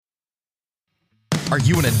Are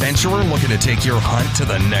you an adventurer looking to take your hunt to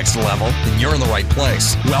the next level? Then you're in the right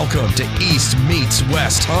place. Welcome to East Meets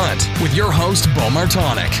West Hunt with your host, Bo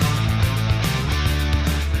Martonic.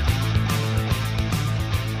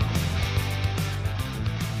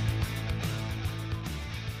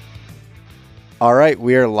 All right,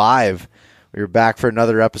 we are live. We're back for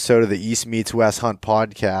another episode of the East Meets West Hunt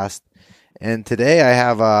podcast. And today I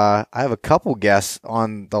have a couple guests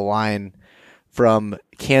on the line from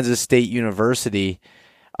Kansas State University.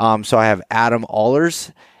 So I have Adam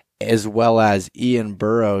Allers as well as Ian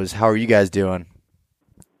Burrows. How are you guys doing?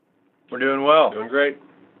 We're doing well. Doing great.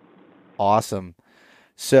 Awesome.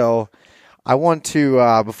 So I want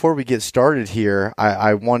to, before we get started here,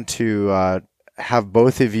 I want to have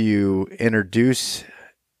both of you introduce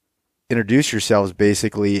yourselves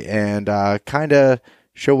basically and kind of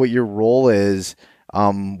show what your role is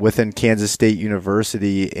within Kansas State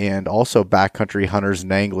University and also backcountry hunters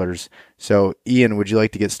and anglers. So Ian, would you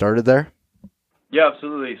like to get started there? Yeah,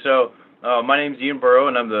 absolutely. So my name's Ian Burrow,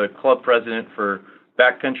 and I'm the club president for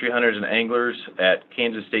backcountry hunters and anglers at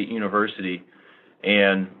Kansas State University.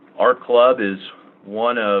 And our club is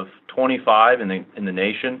one of 25 in the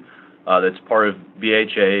nation that's part of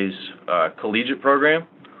BHA's collegiate program.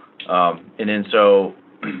 And then so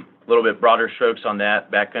a little bit broader strokes on that,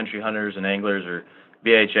 backcountry hunters and anglers, or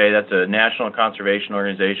BHA, that's a national conservation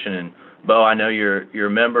organization. And Bo, I know you're a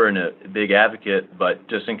member and a big advocate, but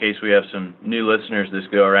just in case we have some new listeners this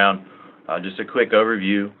go around, just a quick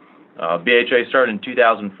overview. BHA started in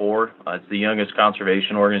 2004. It's the youngest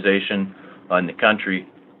conservation organization in the country.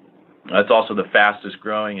 It's also the fastest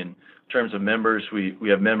growing in terms of members. We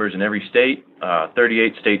have members in every state,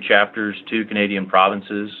 38 state chapters, 2 Canadian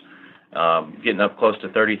provinces, getting up close to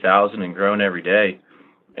 30,000 and growing every day.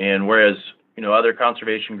 And whereas, other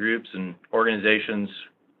conservation groups and organizations,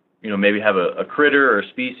 maybe have a critter or a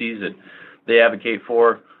species that they advocate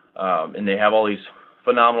for, and they have all these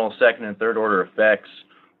phenomenal second and third order effects,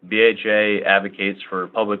 BHA advocates for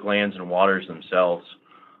public lands and waters themselves.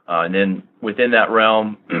 And then within that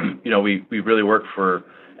realm, we really work for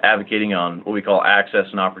advocating on what we call access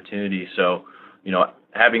and opportunity. So,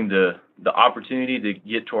 having the opportunity to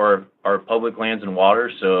get to our public lands and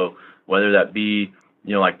waters. So whether that be,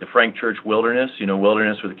 like the Frank Church Wilderness,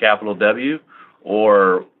 wilderness with a capital W,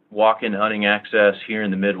 or walk-in hunting access here in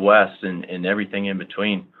the Midwest and everything in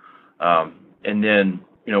between. And then,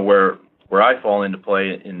 where I fall into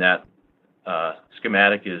play in that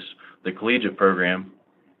schematic is the collegiate program,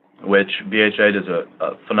 which BHA does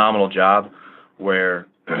a phenomenal job where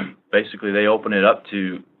basically they open it up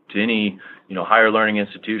to any higher learning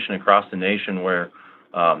institution across the nation where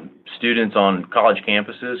students on college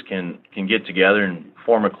campuses can get together and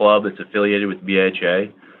form a club that's affiliated with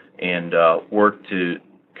BHA and work to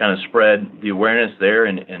kind of spread the awareness there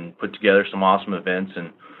and put together some awesome events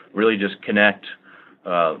and really just connect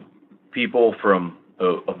people from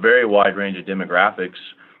a very wide range of demographics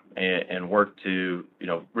and work to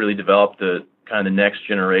really develop the kind of the next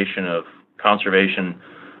generation of conservation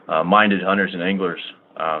minded hunters and anglers.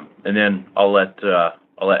 And then I'll let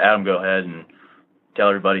Adam go ahead and tell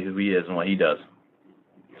everybody who he is and what he does.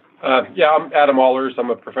 I'm Adam Allers.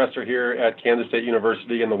 I'm a professor here at Kansas State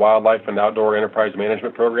University in the Wildlife and Outdoor Enterprise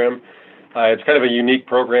Management program. It's kind of a unique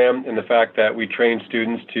program in the fact that we train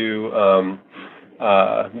students to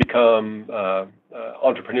become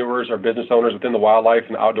entrepreneurs or business owners within the wildlife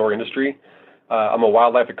and outdoor industry. I'm a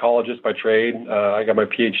wildlife ecologist by trade. I got my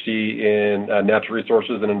PhD in natural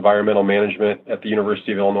resources and environmental management at the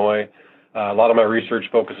University of Illinois. A lot of my research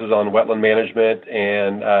focuses on wetland management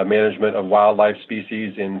and management of wildlife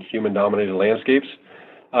species in human-dominated landscapes.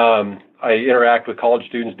 I interact with college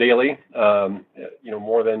students daily,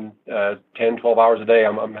 more than 10, 12 hours a day.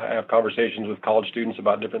 I have conversations with college students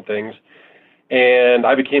about different things. And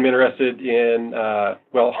I became interested in,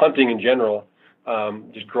 hunting in general.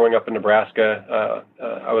 Just growing up in Nebraska,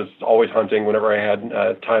 I was always hunting whenever I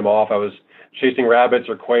had time off. I was chasing rabbits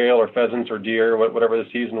or quail or pheasants or deer, whatever the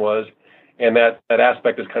season was. And that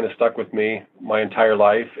aspect has kind of stuck with me my entire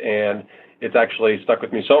life. And it's actually stuck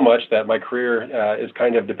with me so much that my career is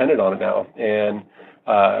kind of dependent on it now. And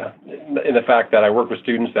in the fact that I work with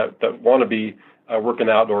students that want to be work in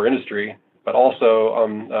the outdoor industry, but also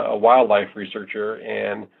I'm a wildlife researcher.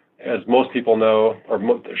 And as most people know, or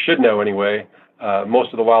should know anyway,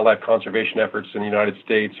 most of the wildlife conservation efforts in the United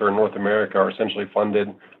States or North America are essentially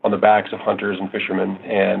funded on the backs of hunters and fishermen.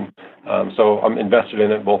 And so I'm invested in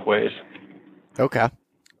it both ways. Okay.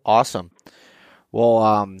 Awesome.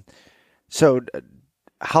 Well, so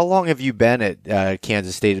how long have you been at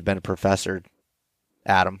Kansas State? Have been a professor,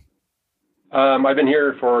 Adam? I've been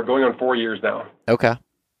here for going on 4 years now. Okay.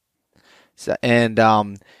 And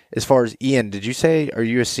as far as Ian, did you say, are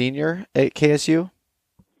you a senior at KSU?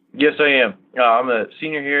 Yes, I am. I'm a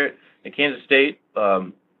senior here at Kansas State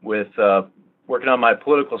with working on my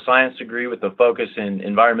political science degree with a focus in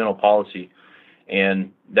environmental policy.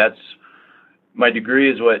 And that's my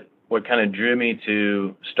degree is what kind of drew me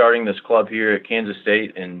to starting this club here at Kansas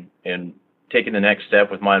State and taking the next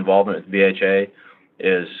step with my involvement with BHA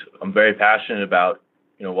is I'm very passionate about,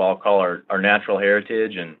 what I'll call our natural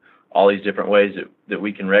heritage and all these different ways that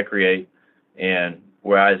we can recreate. And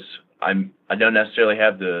whereas I don't necessarily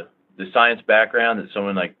have the science background that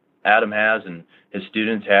someone like Adam has and his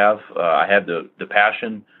students have, I have the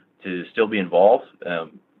passion to still be involved,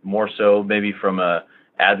 more so maybe from a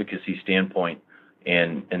advocacy standpoint.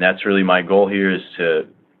 And that's really my goal here is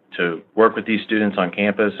to work with these students on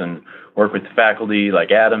campus and work with the faculty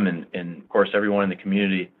like Adam and of course everyone in the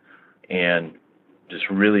community and just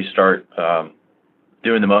really start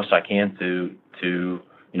doing the most I can to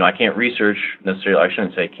I can't research necessarily, I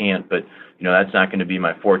shouldn't say can't, but that's not going to be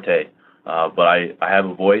my forte. But I have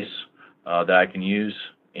a voice that I can use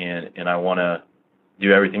and I want to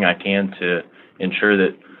do everything I can to ensure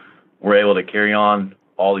that we're able to carry on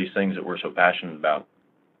all these things that we're so passionate about.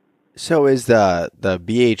 So is the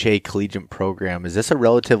BHA collegiate program, is this a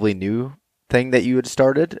relatively new thing that you had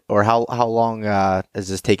started, or how long has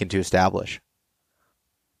this taken to establish?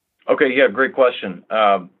 Okay, yeah, great question.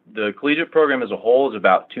 The collegiate program as a whole is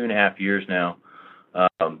about 2.5 years now.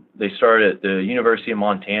 They started at the University of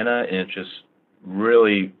Montana, and it just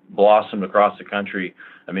really blossomed across the country.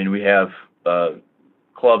 I mean, we have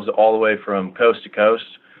clubs all the way from coast to coast.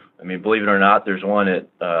 I mean, believe it or not, there's one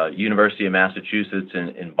at University of Massachusetts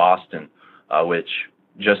in Boston, which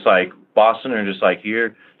just like Boston or just like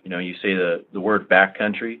here, you say the word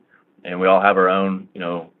backcountry, and we all have our own,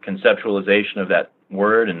 conceptualization of that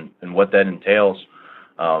word and what that entails.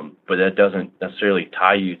 But that doesn't necessarily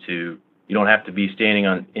tie you to, you don't have to be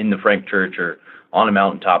standing in the Frank Church or on a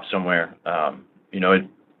mountaintop somewhere.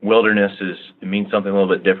 Wilderness it means something a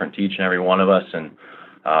little bit different to each and every one of us. And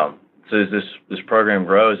so as this program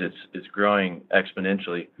grows, it's growing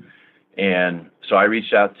exponentially. And so I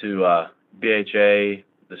reached out to BHA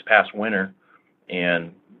this past winter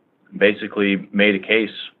and basically made a case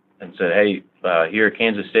and said, hey, here at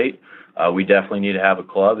Kansas State, we definitely need to have a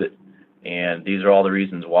club, and these are all the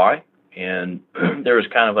reasons why. And there was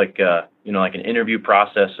kind of like like an interview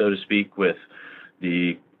process, so to speak, with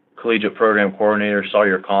the collegiate program coordinator,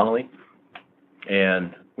 Sawyer Connolly,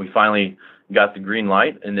 and we finally got the green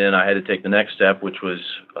light. And then I had to take the next step, which was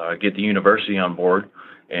get the university on board,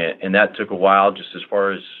 and that took a while, just as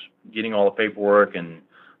far as getting all the paperwork and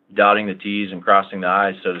dotting the T's and crossing the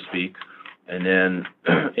I's, so to speak. And then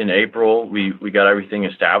in April, we got everything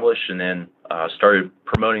established and then started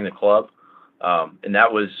promoting the club. And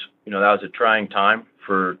that was a trying time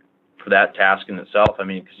for that task in itself. I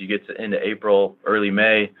mean, because you get to into April, early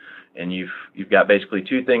May, and you've got basically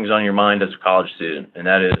two things on your mind as a college student, and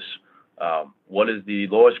that is what is the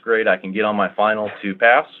lowest grade I can get on my final to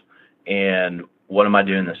pass, and what am I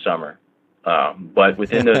doing this summer? But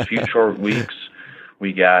within those few short weeks,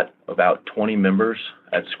 we got about 20 members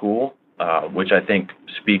at school, which I think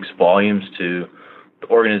speaks volumes to the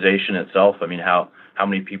organization itself. I mean, how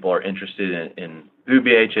many people are interested in who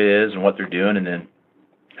BHA is and what they're doing, and then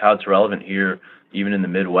how it's relevant here, even in the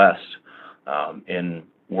Midwest. And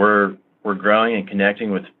we're growing and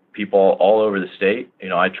connecting with people all over the state.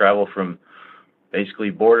 I travel from basically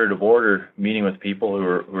border to border, meeting with people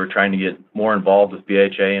who are trying to get more involved with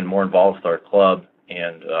BHA and more involved with our club.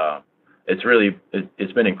 And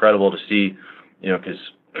it's been incredible to see, because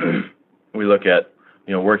we look at,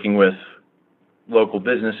 working with local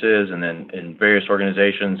businesses and then in various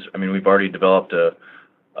organizations. I mean, we've already developed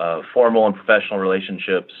a formal and professional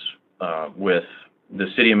relationships with the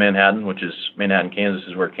city of Manhattan, which is Manhattan, Kansas,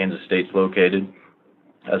 is where Kansas State's located,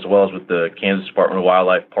 as well as with the Kansas Department of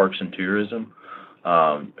Wildlife, Parks and Tourism,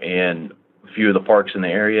 and a few of the parks in the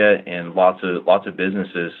area, and lots of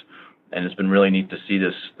businesses. And it's been really neat to see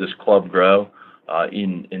this club grow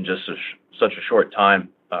in just such a short time.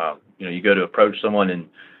 You go to approach someone in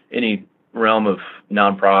any realm of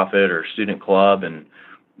nonprofit or student club, and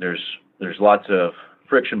there's lots of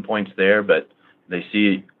friction points there, but they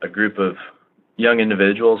see a group of young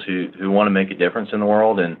individuals who want to make a difference in the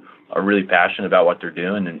world and are really passionate about what they're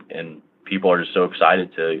doing, and people are just so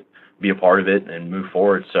excited to be a part of it and move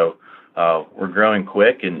forward. So we're growing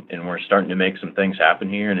quick, and we're starting to make some things happen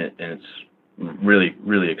here, and it's really,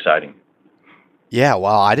 really exciting. Yeah,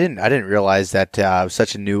 wow! I didn't realize that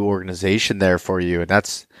such a new organization there for you, and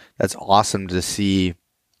that's awesome to see.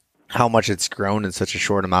 how much it's grown in such a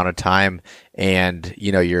short amount of time, and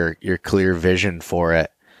your clear vision for it.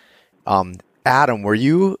 Adam, were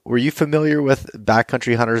you familiar with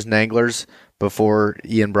Backcountry Hunters and Anglers before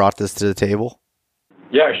Ian brought this to the table?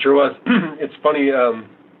 Yeah, I sure was. It's funny.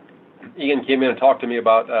 Ian came in and talked to me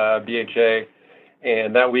about BHA,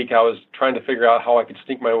 and that week I was trying to figure out how I could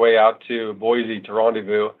sneak my way out to Boise to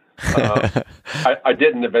rendezvous. I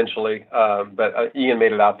didn't eventually, but Ian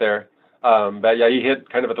made it out there. But yeah, he hit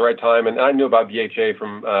kind of at the right time, and I knew about BHA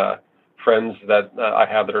from friends that I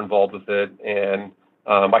have that are involved with it, and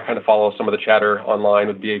I kind of follow some of the chatter online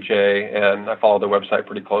with BHA, and I follow their website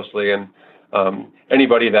pretty closely. And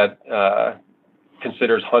anybody that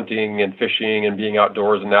considers hunting and fishing and being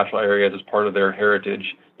outdoors in natural areas as part of their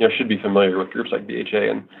heritage, should be familiar with groups like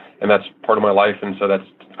BHA, and that's part of my life, and so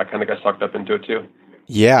I kind of got sucked up into it too.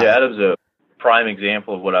 Yeah, Adam's a prime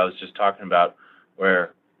example of what I was just talking about,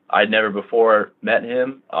 where I'd never before met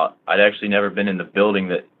him. I'd actually never been in the building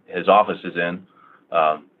that his office is in.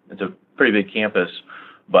 It's a pretty big campus,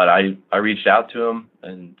 but I reached out to him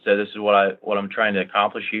and said, "This is what I'm trying to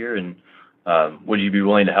accomplish here, and would you be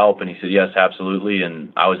willing to help?" And he said, "Yes, absolutely."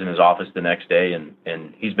 And I was in his office the next day, and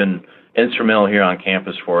he's been instrumental here on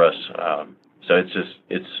campus for us. So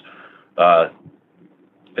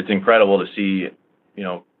it's incredible to see,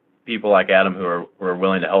 people like Adam who are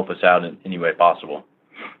willing to help us out in any way possible.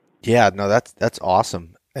 Yeah, no, that's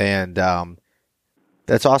awesome. And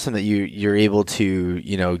that's awesome that you're able to,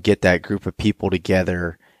 get that group of people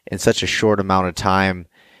together in such a short amount of time.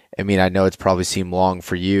 I mean, I know it's probably seemed long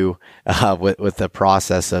for you with the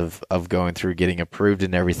process of going through getting approved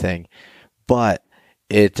and everything, but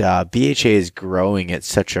BHA is growing at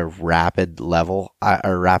such a rapid level,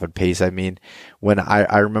 or rapid pace. I mean, when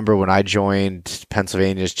I remember when I joined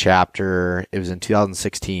Pennsylvania's chapter, it was in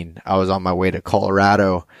 2016. I was on my way to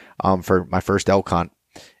Colorado for my first elk hunt,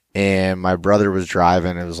 and my brother was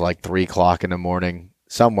driving. It was like 3:00 in the morning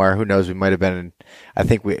somewhere. Who knows? We might have been in. I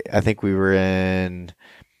think we were in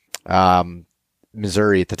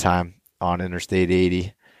Missouri at the time on Interstate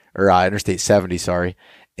 80 or Interstate 70. Sorry.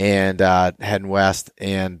 And heading west,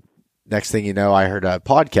 and next thing you know, I heard a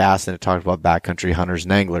podcast and it talked about backcountry hunters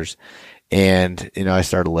and anglers, and I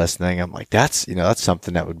started listening. I'm like, that's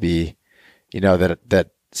something that would be, that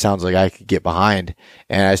sounds like I could get behind.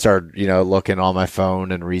 And I started looking on my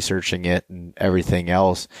phone and researching it and everything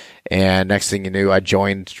else. And next thing you knew, I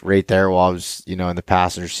joined right there while I was in the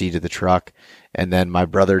passenger seat of the truck. And then my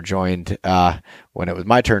brother joined when it was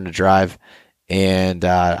my turn to drive. And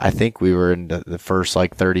I think we were in the first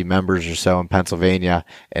 30 members or so in Pennsylvania.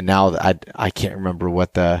 And now I can't remember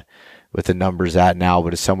what the number's at now,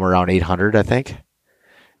 but it's somewhere around 800, I think.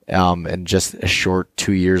 And just a short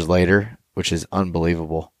 2 years later, which is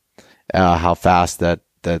unbelievable, how fast that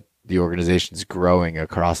the organization's growing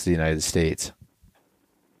across the United States.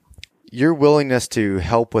 Your willingness to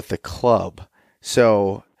help with the club.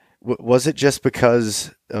 So was it just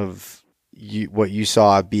because of what you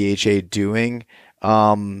saw BHA doing,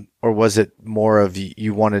 or was it more of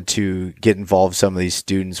you wanted to get involved some of these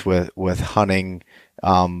students with hunting,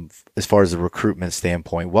 as far as the recruitment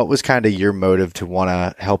standpoint? What was kind of your motive to want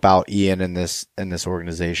to help out Ian in this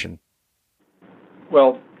organization?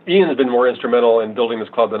 Well, Ian has been more instrumental in building this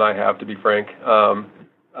club than I have, to be frank. I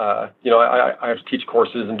have to teach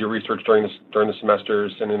courses and do research during the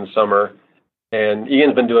semesters and in the summer, and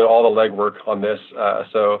Ian's been doing all the legwork on this,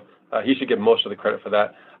 so he should get most of the credit for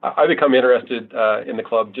that. I become interested in the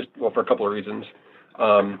club for a couple of reasons.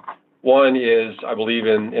 One is I believe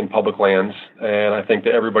in public lands, and I think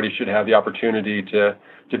that everybody should have the opportunity to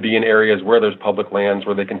be in areas where there's public lands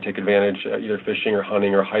where they can take advantage, either fishing or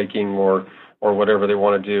hunting or hiking or whatever they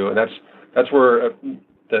want to do. And that's where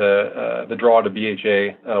the draw to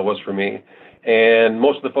BHA was for me. And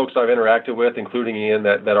most of the folks I've interacted with, including Ian,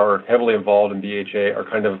 that are heavily involved in BHA are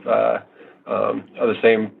kind of the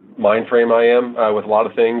same mind frame I am with a lot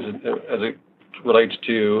of things as it relates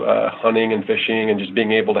to hunting and fishing and just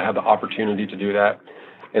being able to have the opportunity to do that.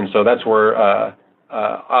 And so that's where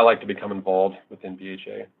I like to become involved within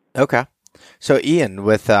BHA. Okay. So Ian,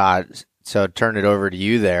 so turn it over to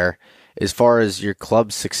you there. As far as your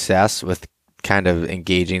club's success with kind of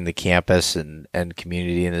engaging the campus and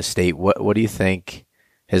community in the state, what do you think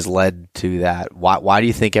has led to that? Why do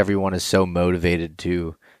you think everyone is so motivated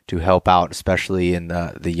to help out, especially in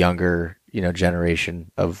the younger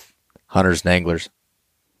generation of hunters and anglers?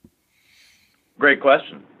 Great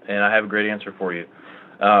question, and I have a great answer for you.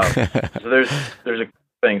 So there's a couple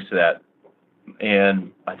things to that,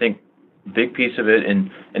 and I think big piece of it,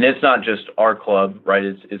 and it's not just our club, right?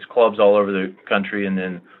 It's clubs all over the country, and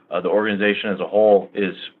then the organization as a whole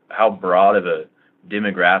is how broad of a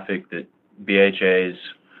demographic that BHA's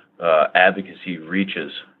advocacy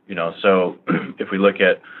reaches. So if we look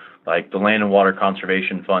at like the Land and Water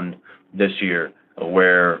Conservation Fund this year,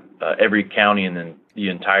 where every county in the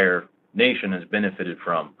entire nation has benefited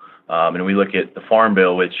from, and we look at the Farm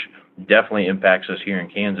Bill, which definitely impacts us here in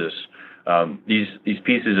Kansas. These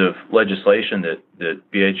pieces of legislation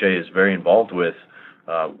that BHA is very involved with,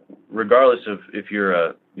 regardless of if you're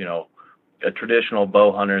a traditional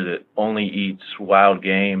bow hunter that only eats wild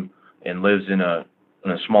game and lives in a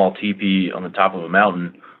small teepee on the top of a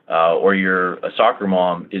mountain, or you're a soccer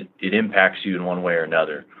mom, it impacts you in one way or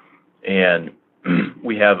another. And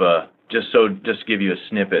we have just to give you a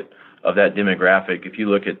snippet of that demographic. If you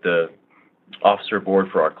look at the officer board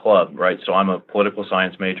for our club, right? So I'm a political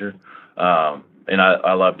science major, and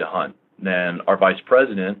I love to hunt. Then our vice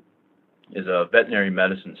president is a veterinary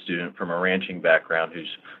medicine student from a ranching background who's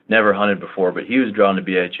never hunted before, but he was drawn to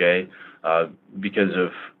BHA because of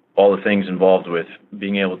all the things involved with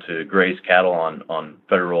being able to graze cattle on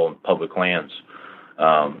federal and public lands.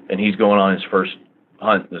 And he's going on his first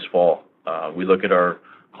hunt this fall. We look at our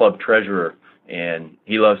club treasurer, and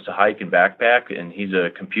he loves to hike and backpack, and he's a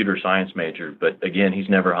computer science major. But again, he's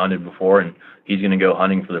never hunted before, and he's going to go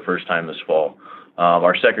hunting for the first time this fall.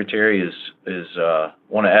 Our secretary is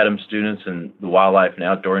one of Adam's students in the Wildlife and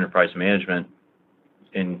Outdoor Enterprise Management,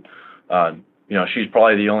 and she's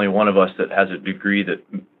probably the only one of us that has a degree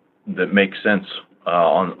that makes sense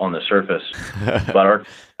on the surface. But our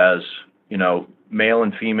has male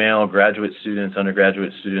and female graduate students,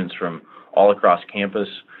 undergraduate students from all across campus,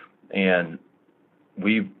 and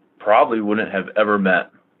we probably wouldn't have ever met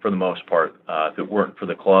for the most part if it weren't for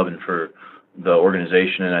the club and for the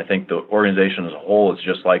organization. And I think the organization as a whole is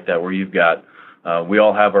just like that, where you've got we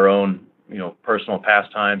all have our own personal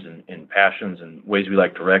pastimes and passions and ways we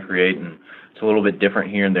like to recreate, and it's a little bit different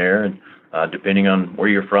here and there, and depending on where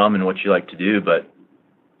you're from and what you like to do. But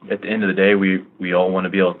at the end of the day, we all want to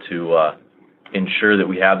be able to ensure that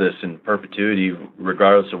we have this in perpetuity,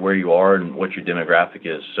 regardless of where you are and what your demographic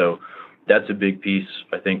is. So that's a big piece,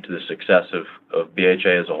 I think, to the success of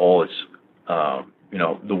BHA as a whole. It's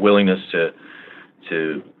the willingness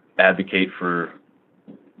to advocate for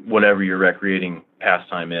whatever your recreating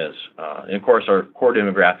pastime is. And of course, our core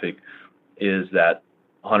demographic is that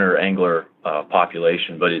hunter-angler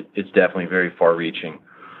population, but it's definitely very far-reaching.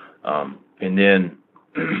 And then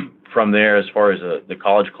from there, as far as the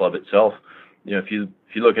college club itself, if you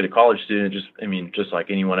look at a college student, just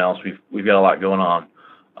like anyone else, we've got a lot going on,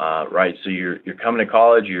 right? So you're coming to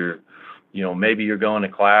college, maybe you're going to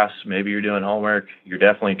class, maybe you're doing homework, you're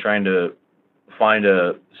definitely trying to find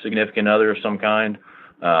a significant other of some kind.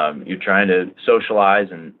 You're trying to socialize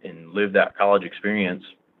and live that college experience,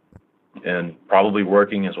 and probably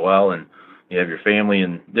working as well, and you have your family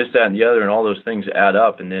and this, that, and the other, and all those things add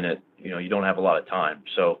up, and then you don't have a lot of time.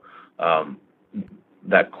 So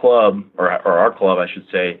that club, or our club, I should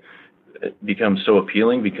say, it becomes so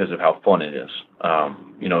appealing because of how fun it is. So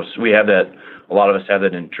we have that. A lot of us have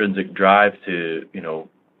that intrinsic drive to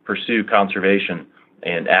pursue conservation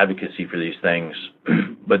and advocacy for these things.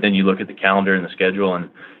 But then you look at the calendar and the schedule,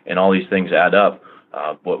 and all these things add up.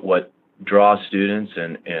 What draws students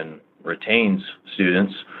and retains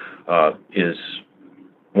students is,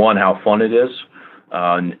 one, how fun it is,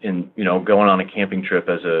 and going on a camping trip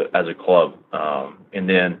as a club, and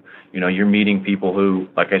then you're meeting people who,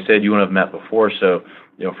 like I said, you wouldn't have met before. So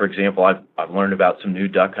for example, I've learned about some new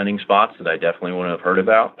duck hunting spots that I definitely wouldn't have heard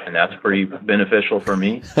about, and that's pretty beneficial for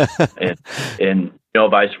me, and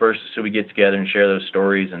vice versa. So we get together and share those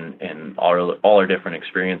stories and all our different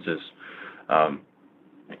experiences,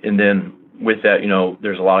 and then with that,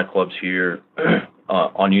 there's a lot of clubs here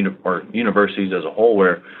on universities as a whole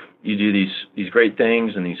where you do these great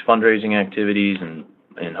things and these fundraising activities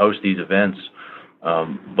and host these events.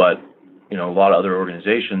 But a lot of other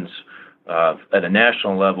organizations at a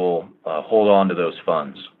national level hold on to those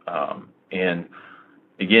funds. And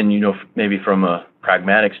again, maybe from a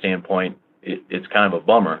pragmatic standpoint, it's kind of a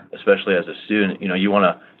bummer, especially as a student. You want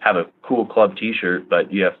to have a cool club T-shirt,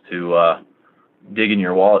 but you have to dig in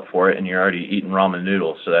your wallet for it, and you're already eating ramen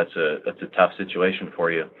noodles, so that's a tough situation for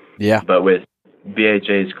you. Yeah. But with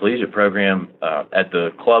BHA's collegiate program, at the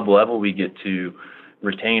club level, we get to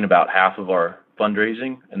retain about half of our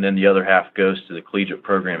fundraising, and then the other half goes to the collegiate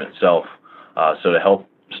program itself. So to help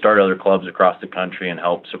start other clubs across the country and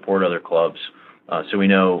help support other clubs, so we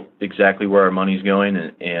know exactly where our money's going,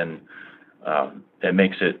 and it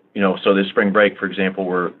makes it, so this spring break, for example,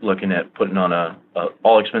 we're looking at putting on a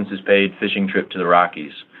all expenses paid fishing trip to the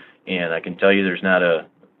Rockies. And I can tell you there's not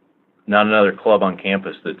another club on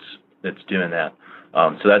campus that's doing that.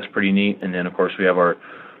 So that's pretty neat. And then, of course, we have our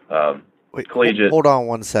collegiate. Hold on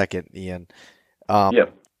one second, Ian.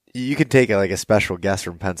 Yep. You could take a special guest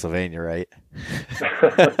from Pennsylvania, right?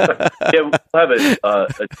 Yeah, we'll have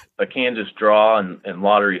a Kansas draw and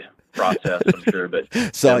lottery process, I'm sure, but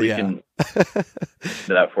so we can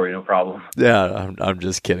do that for you, no problem. Yeah, I'm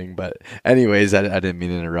just kidding. But anyways, I didn't mean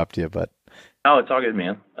to interrupt you, but no, it's all good,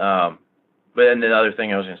 man. But then the other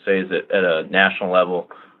thing I was going to say is that at a national level,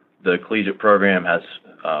 the collegiate program has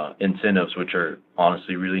incentives which are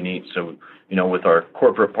honestly really neat. So, with our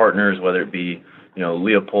corporate partners, whether it be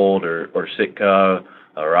Leopold or Sitka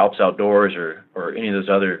or Alps Outdoors or any of those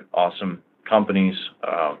other awesome companies,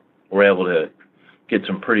 we're able to get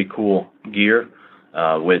some pretty cool gear,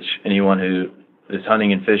 which anyone who is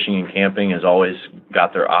hunting and fishing and camping has always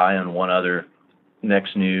got their eye on one other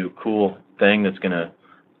next new cool thing that's going to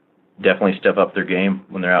definitely step up their game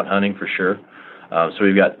when they're out hunting for sure. So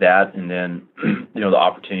we've got that, and then the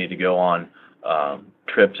opportunity to go on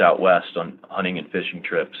trips out west on hunting and fishing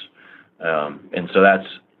trips. And so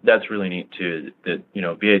that's really neat too, that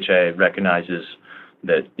BHA recognizes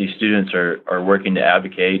that these students are working to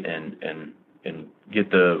advocate and get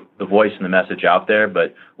the voice and the message out there,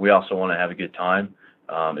 but we also want to have a good time,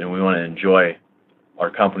 and we want to enjoy our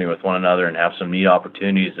company with one another and have some neat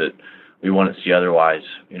opportunities that we wouldn't see otherwise.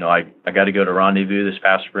 I got to go to Rendezvous this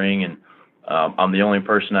past spring, and I'm the only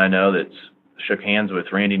person I know that's shook hands with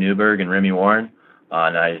Randy Newberg and Remy Warren,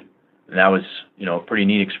 and that was a pretty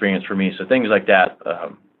neat experience for me. So things like that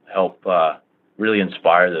help really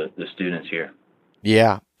inspire the students here.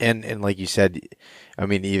 Yeah, and like you said, I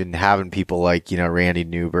mean, even having people like Randy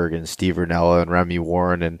Newberg and Steve Ranella and Remy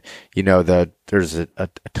Warren, and there's a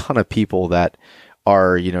ton of people that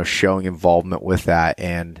are showing involvement with that,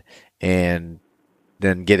 and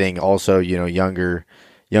then getting also younger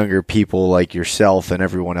people like yourself and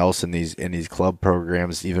everyone else in these club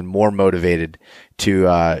programs even more motivated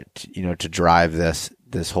to drive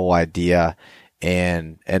this whole idea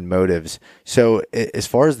and motives. So as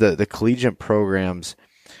far as the collegiate programs,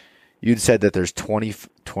 you'd said that there's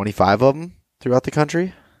 25 of them throughout the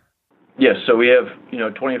country? Yes. So we have,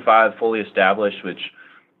 25 fully established, which,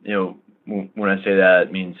 when I say that,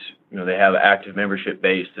 it means, they have an active membership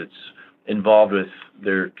base that's involved with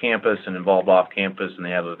their campus and involved off campus, and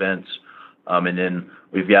they have events. And then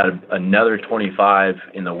we've got another 25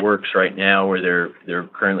 in the works right now where they're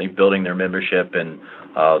currently building their membership and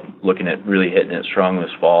looking at really hitting it strong this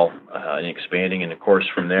fall and expanding. And of course,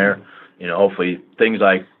 from there, hopefully things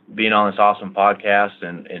like being on this awesome podcast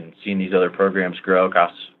and seeing these other programs grow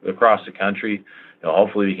across the country,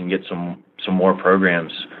 hopefully we can get some more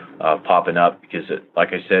programs popping up, because like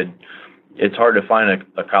I said, it's hard to find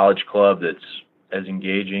a college club that's as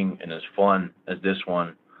engaging and as fun as this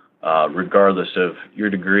one, regardless of your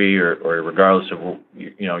degree or regardless of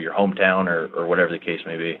your hometown or whatever the case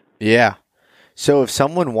may be. Yeah. So if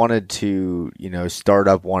someone wanted to start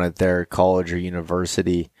up one at their college or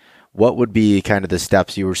university, what would be kind of the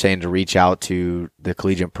steps you were saying to reach out to the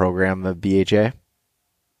collegiate program of BHA?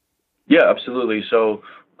 Yeah, absolutely. So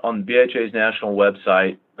on BHA's national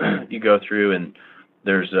website, you go through and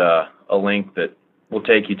there's a link that will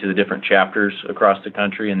take you to the different chapters across the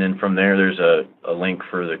country. And then from there, there's a link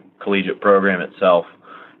for the collegiate program itself.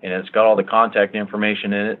 And it's got all the contact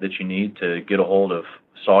information in it that you need to get a hold of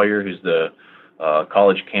Sawyer, who's the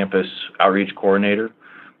college campus outreach coordinator.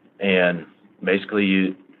 And basically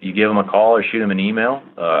you give him a call or shoot him an email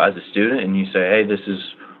as a student, and you say, hey, this is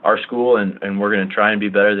our school, and we're going to try and be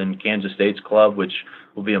better than Kansas State's club, which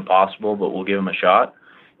will be impossible, but we'll give them a shot.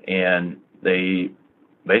 And they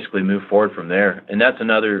basically move forward from there. And that's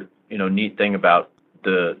another, neat thing about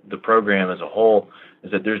the program as a whole,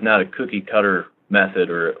 is that there's not a cookie cutter method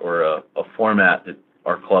or a format that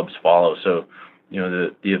our clubs follow. So,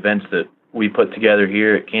 the events that we put together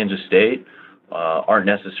here at Kansas State aren't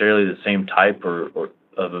necessarily the same type or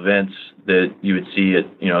of events that you would see at,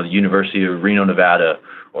 the University of Reno, Nevada,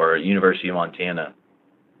 or University of Montana.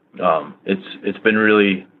 It's been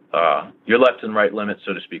really, your left and right limits,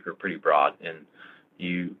 so to speak, are pretty broad. And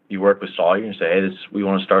you work with Sawyer and say, hey, we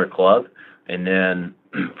want to start a club. And then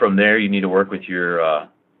from there, you need to work with your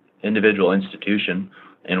individual institution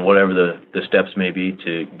and whatever the steps may be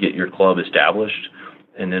to get your club established.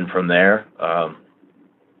 And then from there,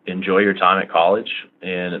 enjoy your time at college,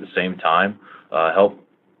 and at the same time, help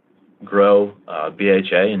grow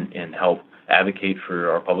BHA and help advocate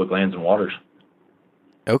for our public lands and waters.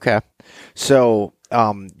 Okay. So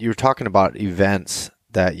you were talking about events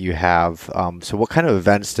that you have. So what kind of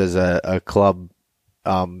events does a club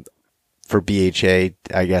for BHA,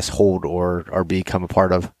 I guess, hold or become a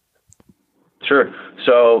part of? Sure.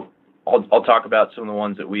 So I'll talk about some of the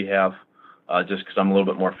ones that we have, just because I'm a little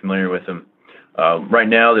bit more familiar with them. Right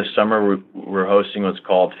now, this summer, we're hosting what's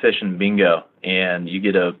called Fish and Bingo, and you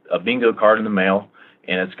get a bingo card in the mail,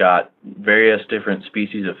 and it's got various different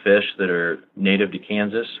species of fish that are native to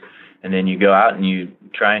Kansas, and then you go out and you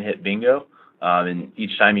try and hit bingo, and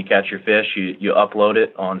each time you catch your fish, you upload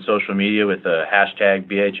it on social media with the hashtag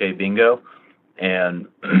BHA Bingo, and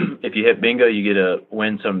if you hit bingo, you get to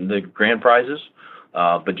win some of the grand prizes,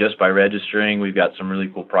 but just by registering, we've got some really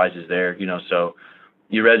cool prizes there, so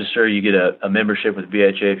you register, you get a membership with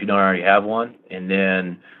BHA if you don't already have one, and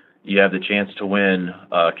then you have the chance to win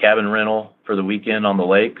a cabin rental for the weekend on the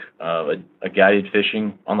lake, a guided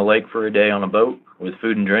fishing on the lake for a day on a boat with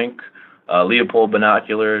food and drink, Leopold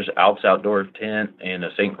binoculars, Alps outdoor tent, and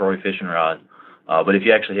a St. Croix fishing rod. But if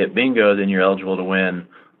you actually hit bingo, then you're eligible to win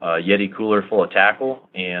a Yeti cooler full of tackle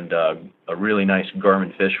and a really nice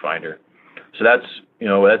Garmin fish finder. So that's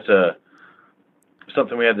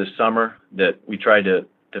something we had this summer that we tried to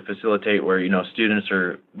facilitate where, students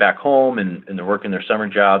are back home and they're working their summer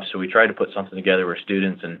jobs. So we tried to put something together where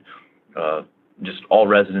students and just all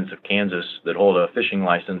residents of Kansas that hold a fishing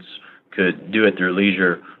license could do at their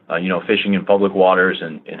leisure, fishing in public waters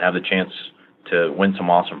and have the chance to win some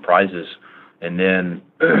awesome prizes. And then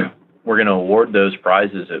we're going to award those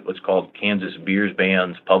prizes at what's called Kansas Beers,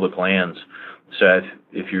 Bands, Public Lands. So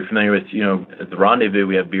if you're familiar with, at the Rendezvous,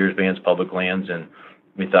 we have Beers, Bands, Public Lands, and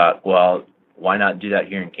we thought, well, why not do that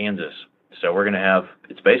here in Kansas? So we're going to have,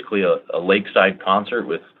 it's basically a lakeside concert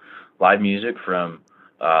with live music from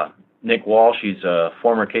Nick Walsh. He's a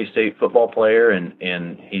former K-State football player,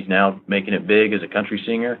 and he's now making it big as a country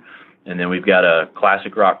singer. And then we've got a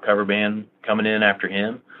classic rock cover band coming in after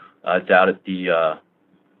him. It's out at the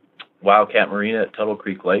Wildcat Marina at Tuttle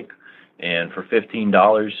Creek Lake. And for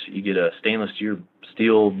 $15, you get a stainless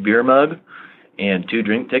steel beer mug and 2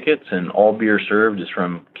 drink tickets, and all beer served is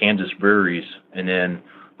from Kansas breweries. And then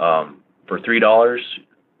for $3,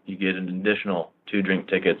 you get an additional 2 drink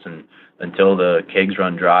tickets until the kegs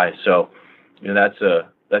run dry. So, that's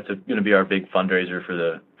going to be our big fundraiser for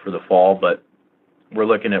the fall. But we're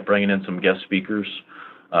looking at bringing in some guest speakers.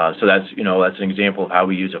 So that's an example of how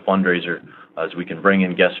we use a fundraiser, as we can bring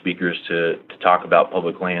in guest speakers to talk about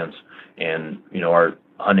public lands and our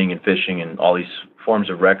hunting and fishing and all these forms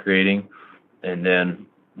of recreating. And then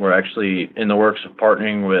we're actually in the works of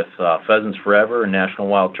partnering with Pheasants Forever and National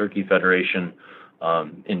Wild Turkey Federation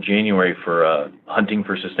in January for a Hunting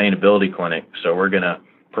for Sustainability clinic. So we're going to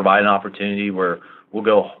provide an opportunity where we'll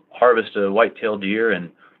go harvest a white-tailed deer,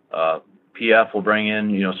 and PF will bring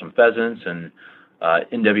in some pheasants, and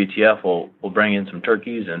NWTF will bring in some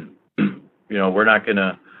turkeys. And we're not going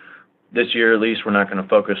to, this year at least, we're not going to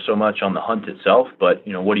focus so much on the hunt itself, but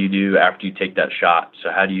what do you do after you take that shot? So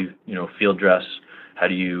how do you field dress? How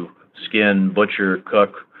do you skin, butcher,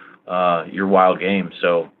 cook your wild game?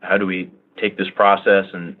 So how do we take this process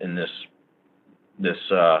and this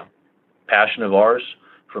passion of ours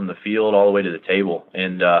from the field all the way to the table?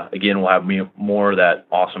 And again, we'll have more of that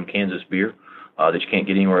awesome Kansas beer that you can't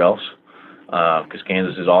get anywhere else, because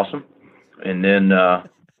Kansas is awesome. And then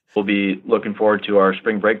we'll be looking forward to our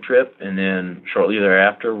spring break trip, and then shortly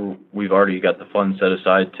thereafter, we've already got the funds set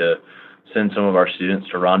aside to send some of our students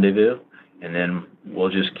to Rendezvous, and then we'll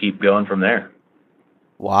just keep going from there.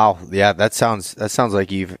 Wow, yeah, that sounds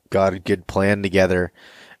like you've got a good plan together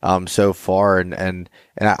so far, and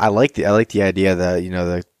I like the idea that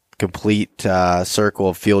the complete circle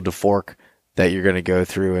of field to fork that you're going to go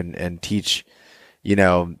through and teach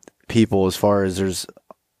people, as far as there's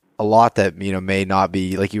a lot that may not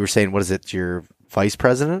be, like you were saying, what is it, your vice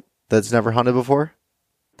president that's never hunted before?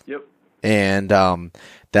 Yep. And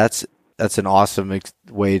that's an awesome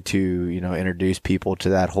way to introduce people to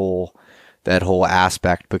that whole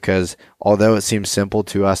aspect, because although it seems simple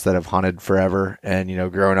to us that have hunted forever and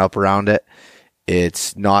grown up around it,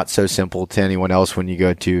 it's not so simple to anyone else when you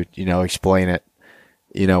go to explain it,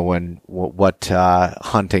 what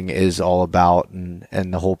hunting is all about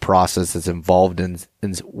and the whole process that's involved in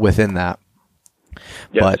within that.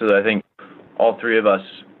 Yeah, so I think all three of us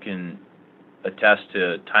can attest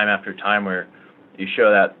to time after time where you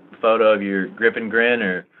show that photo of your grip and grin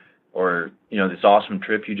or this awesome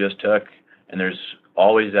trip you just took, and there's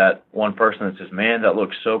always that one person that says, man, that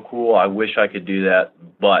looks so cool, I wish I could do that,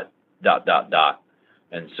 but ...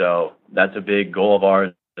 And so that's a big goal of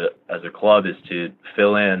ours as a club, is to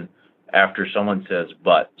fill in after someone says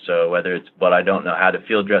but. So whether it's but I don't know how to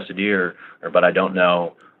field dress a deer, or but I don't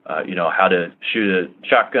know how to shoot a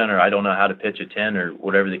shotgun, or I don't know how to pitch a 10, or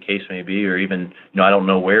whatever the case may be, or even I don't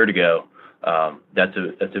know where to go. That's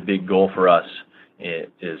a big goal for us,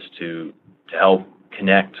 is to help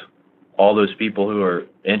connect all those people who are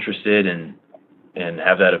interested and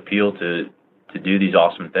have that appeal to do these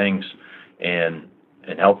awesome things and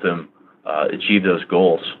help them achieve those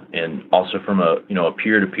goals. And also from a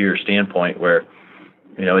peer-to-peer standpoint where,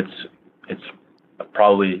 it's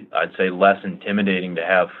probably, I'd say, less intimidating to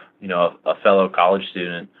have, a fellow college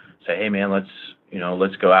student say, hey man,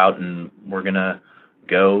 let's go out and we're going to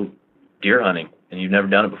go deer hunting. And you've never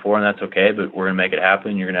done it before, and that's okay, but we're going to make it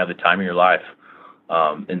happen. You're going to have the time of your life.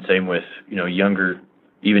 And same with, even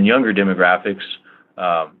younger demographics.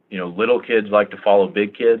 Little kids like to follow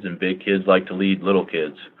big kids, and big kids like to lead little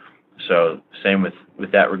kids. So same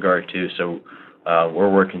with that regard too. So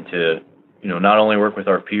we're working to, not only work with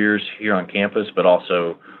our peers here on campus, but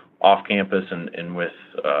also off campus and with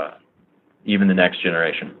even the next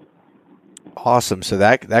generation. Awesome. So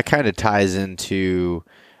that kind of ties into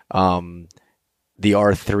the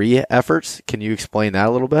R3 efforts. Can you explain that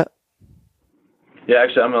a little bit? Yeah,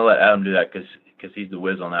 actually, I'm going to let Adam do that because he's the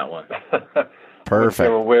whiz on that one. Perfect.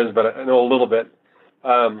 I'm a whiz, but I know a little bit.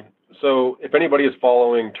 So if anybody is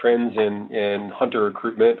following trends in hunter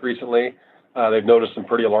recruitment recently, they've noticed some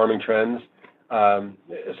pretty alarming trends.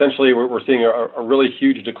 Essentially, we're seeing a really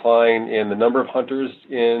huge decline in the number of hunters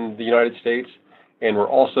in the United States, and we're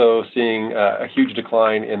also seeing a huge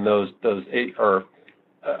decline in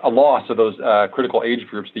a loss of those critical age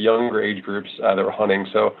groups, the younger age groups that are hunting.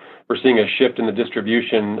 So we're seeing a shift in the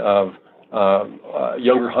distribution of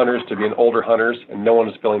younger hunters to being older hunters, and no one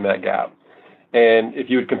is filling that gap. And if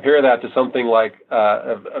you would compare that to something like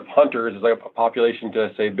of hunters, is like a population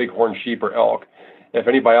to, say, bighorn sheep or elk. If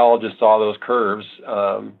any biologist saw those curves,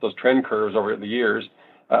 those trend curves over the years,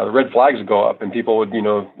 the red flags would go up, and people would,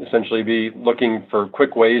 essentially be looking for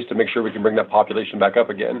quick ways to make sure we can bring that population back up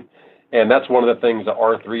again. And that's one of the things that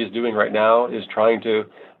R3 is doing right now, is trying to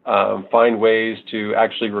find ways to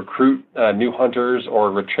actually recruit new hunters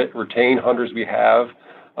or retain hunters we have,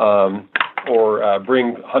 or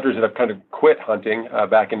bring hunters that have kind of quit hunting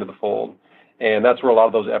back into the fold. And that's where a lot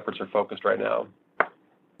of those efforts are focused right now.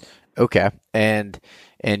 Okay. And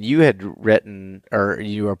you had written, or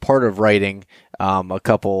you were part of writing a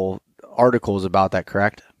couple articles about that,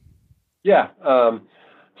 correct? Yeah.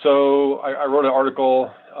 So I wrote an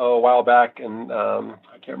article a while back, and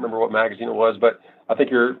I can't remember what magazine it was, but I think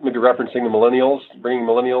you're maybe referencing the millennials, bringing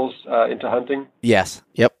millennials into hunting. Yes.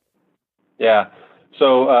 Yep. Yeah.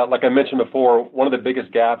 So like I mentioned before, one of the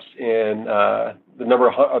biggest gaps in the number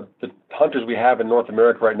of the hunters we have in North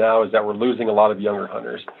America right now is that we're losing a lot of younger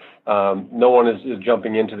hunters. No one is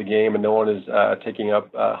jumping into the game, and no one is taking up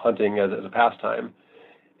hunting as a pastime.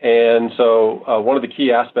 And so one of the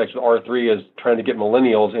key aspects of R3 is trying to get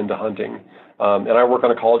millennials into hunting. And I work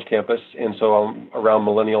on a college campus, and so I'm around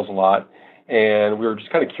millennials a lot. And we were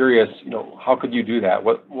just kind of curious, how could you do that?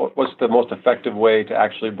 What's the most effective way to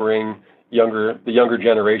actually bring the younger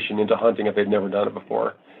generation into hunting if they've never done it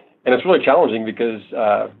before? And it's really challenging because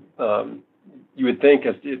you would think,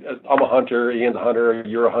 as I'm a hunter, Ian's a hunter,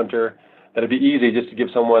 you're a hunter, that it'd be easy just to give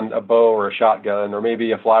someone a bow or a shotgun or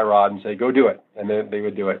maybe a fly rod and say, go do it, and then they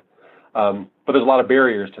would do it. But there's a lot of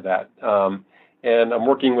barriers to that. And I'm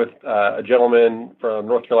working with a gentleman from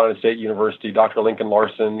North Carolina State University, Dr. Lincoln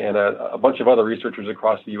Larson, and a bunch of other researchers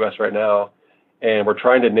across the U.S. right now. And we're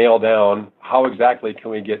trying to nail down how exactly can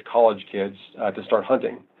we get college kids to start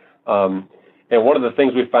hunting. And one of the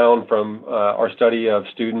things we found from our study of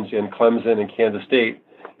students in Clemson and Kansas State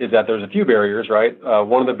is that there's a few barriers, right?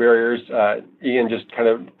 One of the barriers Ian just kind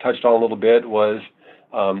of touched on a little bit was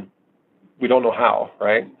we don't know how,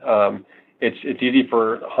 right? It's easy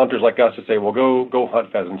for hunters like us to say, well, go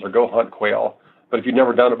hunt pheasants or go hunt quail. But if you've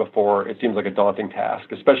never done it before, it seems like a daunting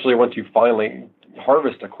task, especially once you finally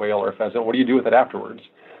harvest a quail or a pheasant. What do you do with it afterwards?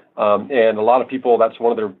 And a lot of people, that's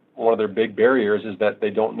one of their big barriers, is that they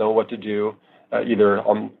don't know what to do either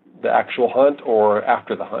on the actual hunt or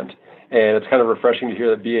after the hunt. And it's kind of refreshing to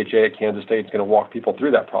hear that BHA at Kansas State is going to walk people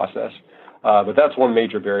through that process. But that's one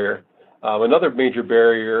major barrier. Another major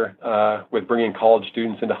barrier with bringing college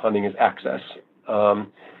students into hunting is access.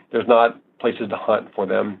 There's not places to hunt for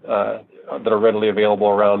them that are readily available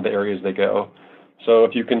around the areas they go. So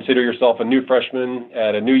if you consider yourself a new freshman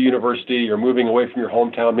at a new university, you're moving away from your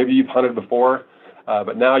hometown, maybe you've hunted before,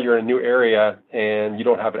 but now you're in a new area and you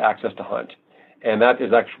don't have access to hunt. And that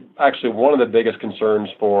is actually one of the biggest concerns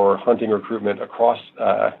for hunting recruitment across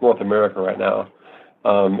North America right now.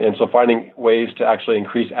 And so finding ways to actually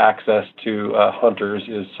increase access to hunters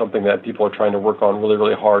is something that people are trying to work on really,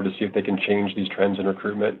 really hard to see if they can change these trends in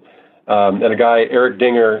recruitment. And a guy, Eric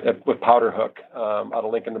Dinger, with Powderhook out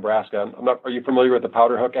of Lincoln, Nebraska. Are you familiar with the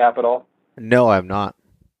Powderhook app at all? No, I'm not.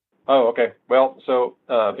 Oh, okay. Well, so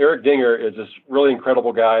Eric Dinger is this really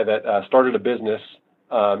incredible guy that started a business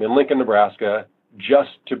in Lincoln, Nebraska,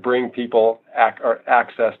 just to bring people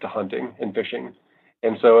access to hunting and fishing.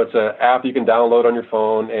 And so it's an app you can download on your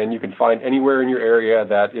phone, and you can find anywhere in your area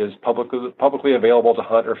that is publicly available to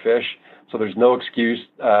hunt or fish. So there's no excuse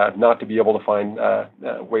not to be able to find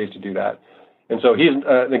ways to do that. And so he's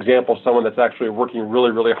an example of someone that's actually working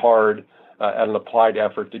really, really hard at an applied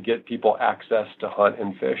effort to get people access to hunt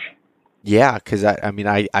and fish. Yeah, because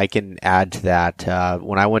I can add to that.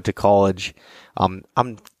 When I went to college, I'm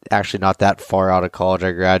actually not that far out of college.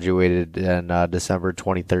 I graduated in December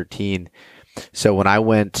 2013. So when I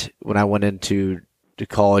went into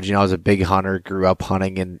college, I was a big hunter, grew up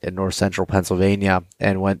hunting in north central Pennsylvania,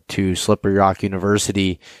 and went to Slippery Rock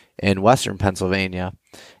University in western Pennsylvania.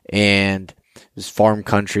 And it was farm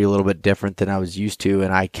country, a little bit different than I was used to.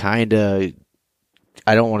 And I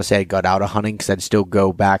don't want to say I got out of hunting, because I'd still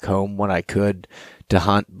go back home when I could to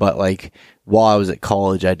hunt. But like while I was at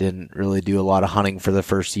college, I didn't really do a lot of hunting for the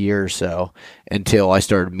first year or so, until I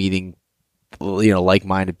started meeting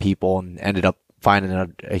like-minded people, and ended up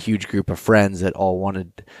finding a huge group of friends that all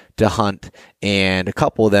wanted to hunt, and a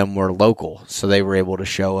couple of them were local, so they were able to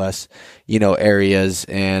show us areas,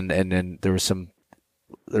 and then there was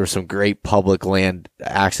some great public land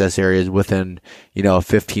access areas within a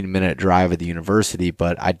 15-minute drive of the university.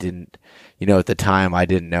 But I didn't at the time, I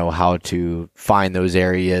didn't know how to find those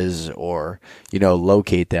areas or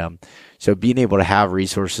locate them. So being able to have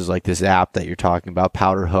resources like this app that you're talking about,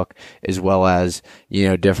 Powder Hook, as well as,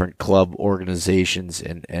 different club organizations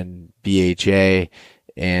and BHA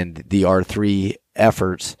and the R3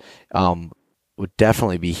 efforts, would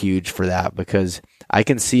definitely be huge for that, because I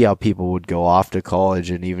can see how people would go off to college,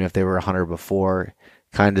 and even if they were a hunter before,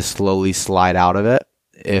 kind of slowly slide out of it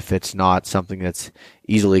if it's not something that's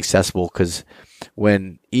easily accessible. Because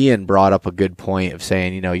when Ian brought up a good point of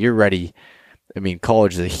saying, you're ready,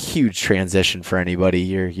 college is a huge transition for anybody.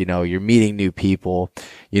 You're meeting new people,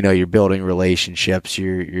 you're building relationships,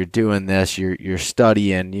 you're doing this, you're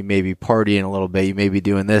studying, you may be partying a little bit, you may be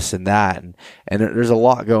doing this and that. And there's a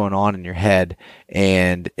lot going on in your head.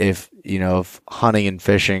 And if hunting and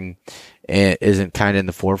fishing isn't kind of in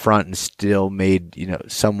the forefront and still made,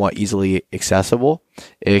 somewhat easily accessible,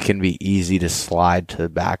 it can be easy to slide to the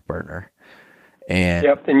back burner. And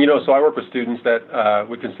yep. And, so I work with students that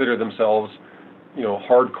would consider themselves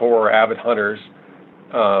hardcore avid hunters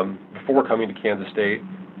before coming to Kansas State,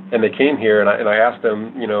 and they came here, and I asked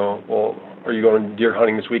them, well, are you going deer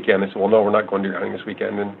hunting this weekend? They said, well, no, we're not going deer hunting this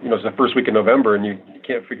weekend. And it's the first week in November, and you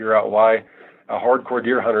can't figure out why a hardcore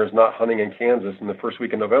deer hunter is not hunting in Kansas in the first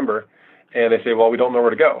week in November. And they say, well, we don't know where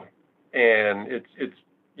to go. And it's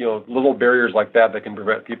little barriers like that can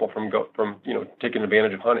prevent people from taking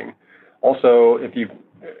advantage of hunting. Also, if you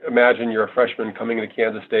imagine you're a freshman coming into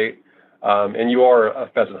Kansas State, and you are a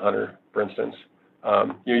pheasant hunter, for instance,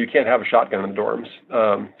 you can't have a shotgun in the dorms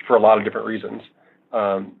for a lot of different reasons.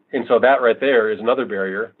 And so that right there is another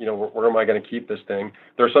barrier. Where am I going to keep this thing?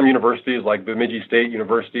 There are some universities like Bemidji State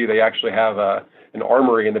University. They actually have an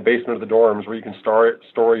armory in the basement of the dorms where you can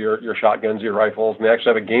store your shotguns, your rifles. And they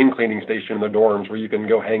actually have a game cleaning station in the dorms where you can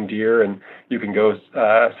go hang deer, and you can go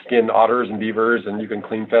skin otters and beavers, and you can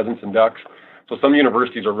clean pheasants and ducks. So some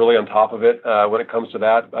universities are really on top of it when it comes to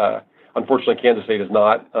that. Unfortunately, Kansas State is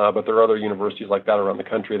not, but there are other universities like that around the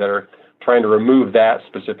country that are trying to remove that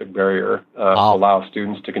specific barrier to allow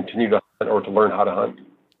students to continue to hunt or to learn how to hunt.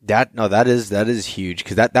 That is huge,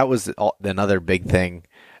 because that was another big thing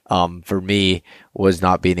for me, was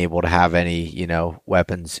not being able to have any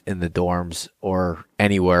weapons in the dorms or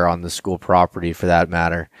anywhere on the school property for that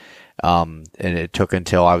matter. And it took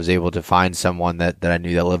until I was able to find someone that I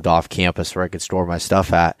knew that lived off campus where I could store my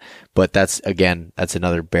stuff at. But that's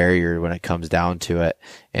another barrier when it comes down to it.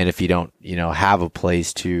 And if you don't, have a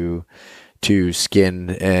place to skin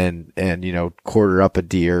and quarter up a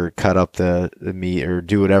deer, cut up the meat, or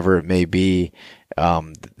do whatever it may be,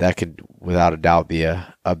 that could without a doubt be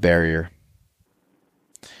a barrier.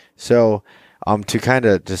 So,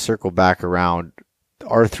 to circle back around,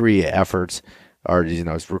 our three efforts are,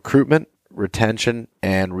 it's recruitment, retention,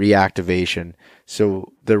 and reactivation.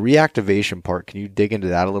 So the reactivation part, can you dig into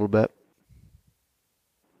that a little bit?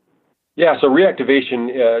 Yeah, so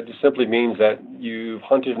reactivation just simply means that you've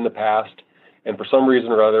hunted in the past, and for some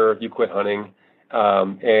reason or other, you quit hunting,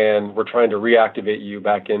 and we're trying to reactivate you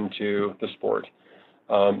back into the sport.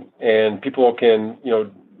 And people can,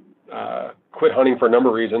 quit hunting for a number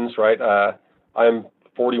of reasons, right? I'm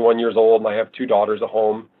 41 years old, and I have two daughters at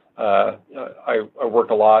home. I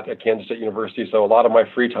work a lot at Kansas State University, so a lot of my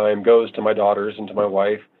free time goes to my daughters and to my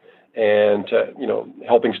wife. and to,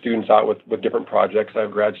 helping students out with different projects. I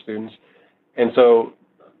have grad students. And so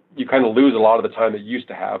you kind of lose a lot of the time that you used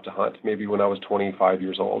to have to hunt, maybe when I was 25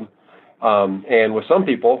 years old. And with some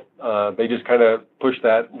people, they just kind of push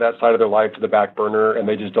that side of their life to the back burner, and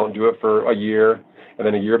they just don't do it for a year. And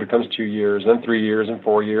then a year becomes 2 years, and then 3 years and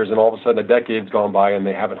 4 years, and all of a sudden a decade's gone by and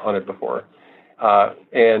they haven't hunted before.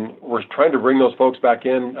 And we're trying to bring those folks back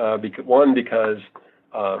in, because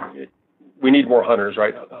we need more hunters,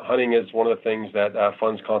 right? Hunting is one of the things that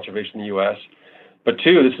funds conservation in the U.S. But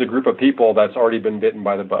two, this is a group of people that's already been bitten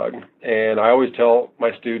by the bug. And I always tell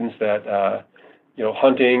my students that,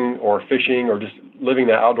 hunting or fishing or just living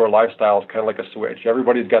that outdoor lifestyle is kind of like a switch.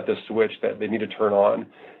 Everybody's got this switch that they need to turn on,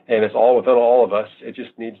 and it's all within all of us. It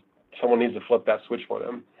just someone needs to flip that switch for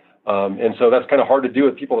them. And so that's kind of hard to do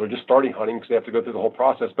with people that are just starting hunting because they have to go through the whole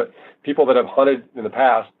process. But people that have hunted in the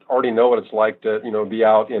past already know what it's like to, be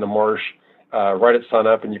out in a marsh right at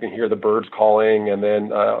sunup, and you can hear the birds calling, and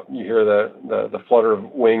then you hear the flutter of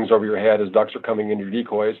wings over your head as ducks are coming into your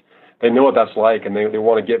decoys. They know what that's like, and they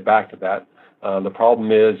want to get back to that. The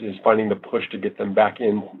problem is finding the push to get them back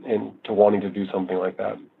into wanting to do something like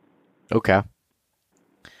that. Okay.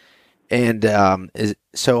 And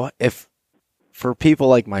if for people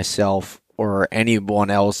like myself or anyone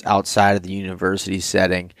else outside of the university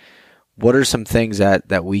setting, what are some things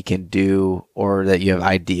that we can do, or that you have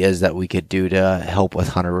ideas that we could do to help with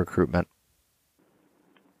hunter recruitment?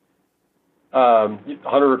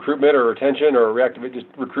 Hunter recruitment or retention or reactivate, just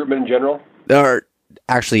recruitment in general? Or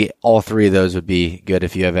actually, all three of those would be good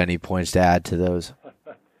if you have any points to add to those.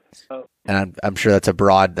 And I'm sure that's a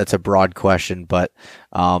broad question, but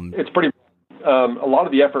it's pretty. A lot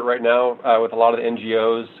of the effort right now with a lot of the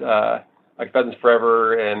NGOs, like Pheasants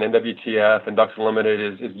Forever and NWTF and Ducks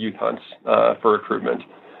Unlimited, is youth hunts for recruitment.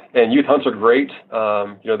 And youth hunts are great.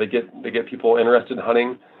 They get people interested in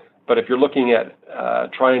hunting. But if you're looking at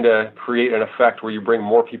trying to create an effect where you bring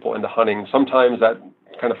more people into hunting, sometimes that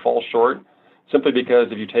kind of falls short. Simply because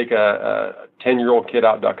if you take a 10-year-old kid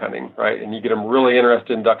out duck hunting, right, and you get them really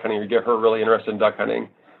interested in duck hunting, or you get her really interested in duck hunting,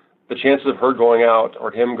 the chances of her going out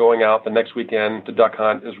or him going out the next weekend to duck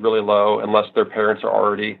hunt is really low unless their parents are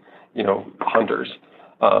already, hunters.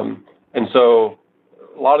 And so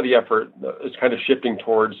a lot of the effort is kind of shifting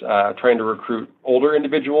towards trying to recruit older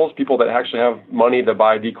individuals, people that actually have money to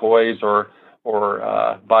buy decoys or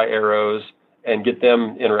buy arrows, and get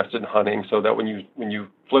them interested in hunting, so that when you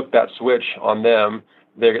flip that switch on them,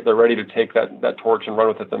 they're ready to take that torch and run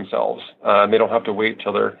with it themselves. They don't have to wait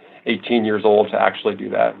till they're 18 years old to actually do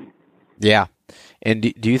that. Yeah. And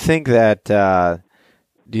do you think that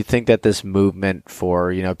this movement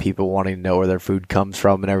for, people wanting to know where their food comes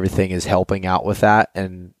from and everything is helping out with that?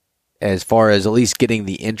 And as far as at least getting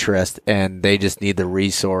the interest, and they just need the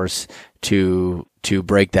resource to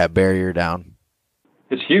break that barrier down?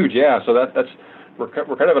 It's huge, yeah. So we're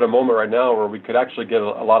kind of at a moment right now where we could actually get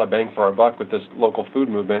a lot of bang for our buck with this local food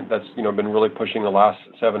movement that's been really pushing the last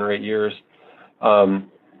 7 or 8 years. And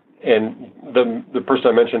the person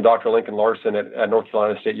I mentioned, Dr. Lincoln Larson at North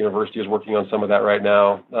Carolina State University, is working on some of that right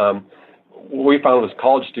now. What we found with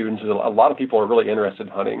college students is a lot of people are really interested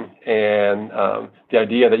in hunting, and the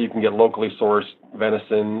idea that you can get locally sourced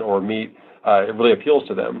venison or meat, it really appeals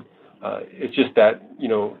to them. It's just that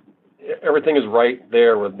everything is right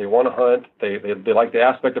there where they want to hunt. They like the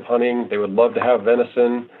aspect of hunting. They would love to have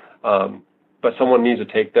venison, but someone needs to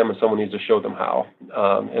take them, and someone needs to show them how.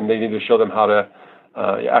 And they need to show them how to,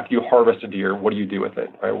 after you harvest a deer, what do you do with it?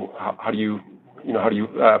 Right? How do you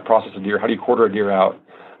process a deer? How do you quarter a deer out?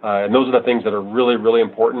 And those are the things that are really, really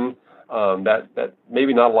important. That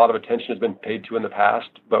maybe not a lot of attention has been paid to in the past,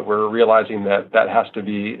 but we're realizing that has to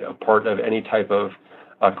be a part of any type of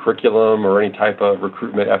curriculum or any type of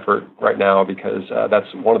recruitment effort right now, because that's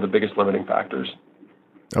one of the biggest limiting factors.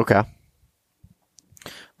 Okay.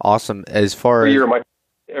 Awesome. As far as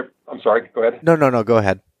I'm sorry, go ahead. No, go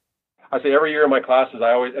ahead. I say every year in my classes,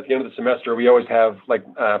 I always, at the end of the semester, we always have, like,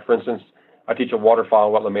 for instance, I teach a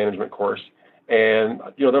waterfowl wetland management course. And,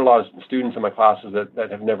 there are a lot of students in my classes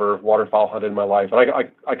that have never waterfowl hunted in my life. And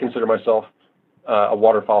I consider myself a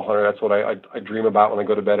waterfowl hunter. That's what I dream about when I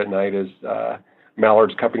go to bed at night, is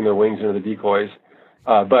mallards cupping their wings into the decoys.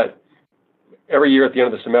 But every year at the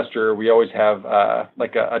end of the semester, we always have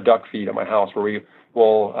like a duck feed at my house, where we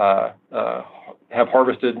will have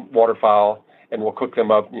harvested waterfowl, and we'll cook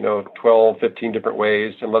them up, 12, 15 different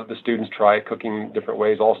ways, and let the students try cooking different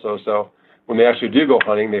ways also. So when they actually do go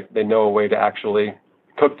hunting, they know a way to actually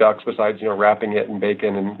cook ducks besides, wrapping it in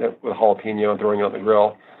bacon and with jalapeno and throwing it on the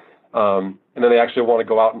grill. And then they actually want to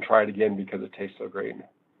go out and try it again because it tastes so great.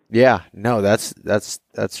 Yeah, no, that's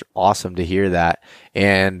awesome to hear that,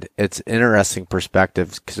 and it's interesting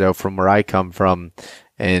perspective. So from where I come from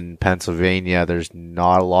in Pennsylvania, there's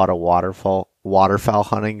not a lot of waterfowl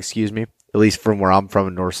hunting. Excuse me. At least from where I'm from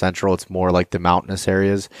in North Central, it's more like the mountainous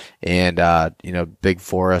areas and big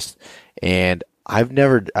forest. And I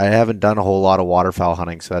haven't done a whole lot of waterfowl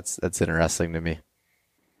hunting, so that's interesting to me.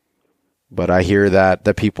 But I hear that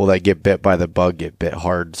the people that get bit by the bug get bit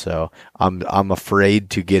hard, so I'm afraid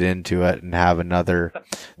to get into it and have another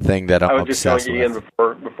thing that I'm obsessed with. I was just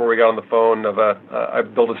telling Ian before we got on the phone I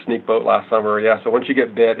built a sneak boat last summer. Yeah, so once you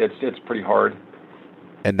get bit, it's pretty hard.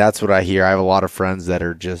 And that's what I hear. I have a lot of friends that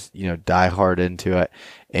are just die hard into it,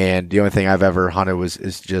 and the only thing I've ever hunted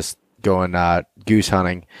is just going goose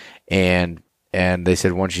hunting, and they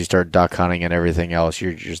said once you start duck hunting and everything else,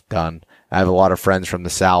 you're just done. I have a lot of friends from the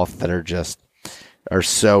South that are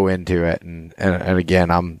so into it, and again,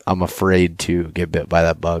 I'm afraid to get bit by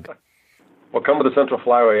that bug. Well, come to the Central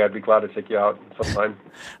Flyway. I'd be glad to take you out sometime.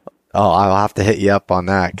 Oh, I'll have to hit you up on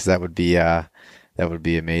that because that would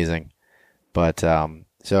be amazing. But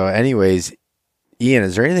so, anyways, Ian,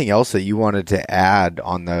 is there anything else that you wanted to add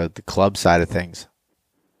on the club side of things?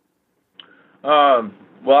 Well,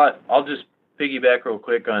 I'll just piggyback real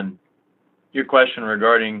quick on your question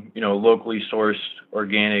regarding, locally sourced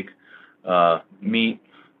organic meat.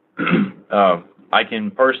 I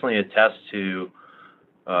can personally attest to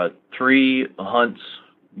 3 hunts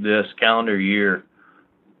this calendar year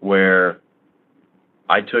where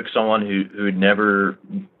I took someone who had never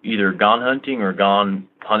either gone hunting or gone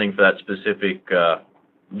hunting for that specific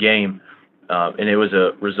game, and it was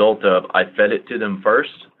a result of I fed it to them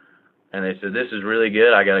first, and they said, "This is really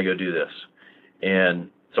good. I got to go do this." And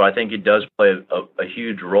so I think it does play a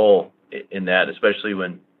huge role in that, especially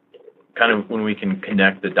when we can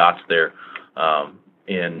connect the dots there.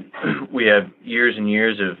 And we have years and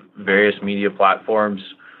years of various media platforms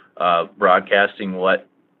broadcasting what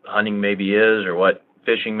hunting maybe is or what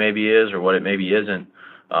fishing maybe is or what it maybe isn't.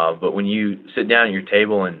 But when you sit down at your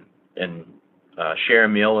table and share a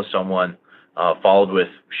meal with someone, followed with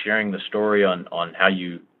sharing the story on how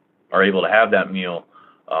you are able to have that meal,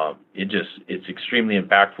 it's extremely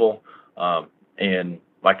impactful. And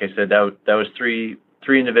like I said, that was three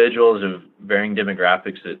individuals of varying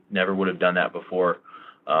demographics that never would have done that before.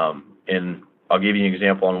 And I'll give you an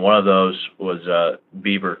example. On one of those was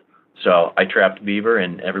beaver. So I trapped beaver,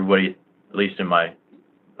 and everybody, at least in my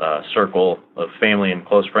circle of family and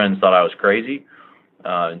close friends, thought I was crazy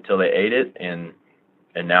until they ate it. And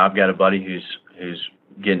now I've got a buddy who's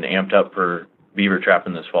getting amped up for beaver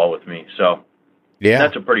trapping this fall with me. So yeah,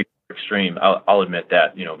 that's a pretty extreme. I'll admit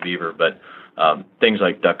that, beaver, but things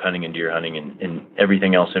like duck hunting and deer hunting and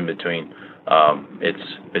everything else in between.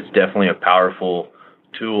 It's definitely a powerful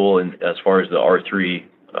tool, and as far as the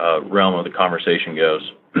R3 realm of the conversation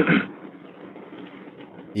goes.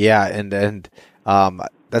 Yeah, and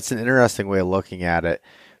that's an interesting way of looking at it.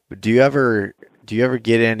 But do you ever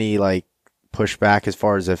get any like pushback as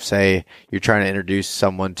far as if, say, you're trying to introduce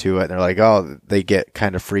someone to it and they're like, oh, they get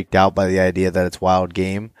kind of freaked out by the idea that it's wild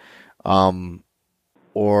game,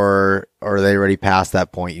 or are they already past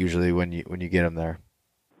that point usually when you get them there?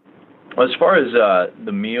 Well, as far as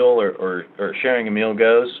the meal or sharing a meal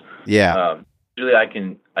goes, yeah, usually I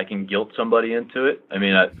can guilt somebody into it. I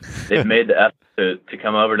mean, they've made the effort to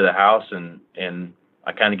come over to the house, and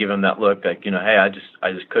I kind of give them that look like, hey, I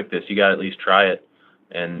just cooked this. You got to at least try it.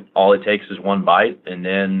 And all it takes is one bite, and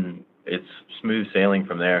then it's smooth sailing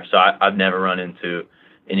from there. So I've never run into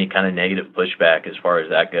any kind of negative pushback as far as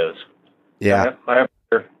that goes. Yeah,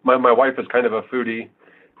 my wife is kind of a foodie,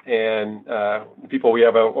 and people we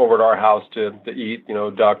have over at our house to eat,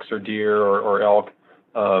 ducks or deer or elk,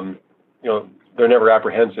 they're never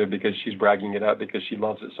apprehensive because she's bragging it up because she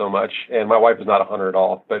loves it so much. And my wife is not a hunter at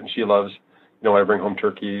all, but she loves, when I bring home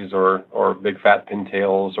turkeys or big fat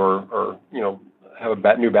pintails or have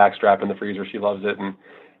a new backstrap in the freezer. She loves it. And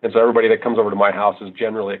so everybody that comes over to my house is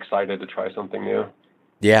generally excited to try something new.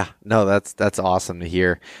 Yeah, no, that's awesome to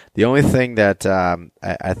hear. The only thing that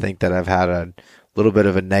I think that I've had a little bit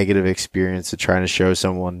of a negative experience of trying to show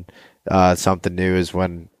someone something new is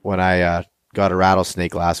when I got a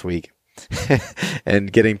rattlesnake last week.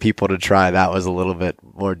 And getting people to try that was a little bit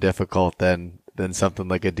more difficult than something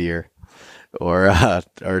like a deer or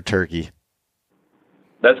a turkey.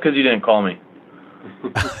 That's because you didn't call me.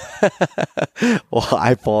 Well,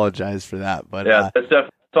 I apologize for that, but yeah, that's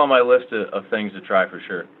definitely on my list of things to try for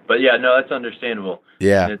sure. But yeah, no, that's understandable.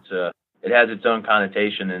 Yeah, and it has its own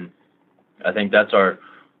connotation, and I think that's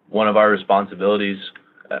one of our responsibilities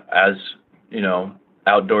as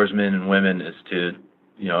outdoorsmen and women is to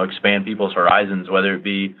expand people's horizons, whether it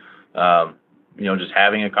be, just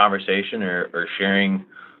having a conversation or sharing,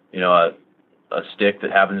 a stick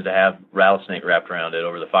that happens to have rattlesnake wrapped around it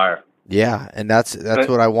over the fire. Yeah, and that's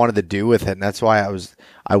what I wanted to do with it, and that's why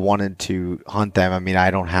I wanted to hunt them. I mean,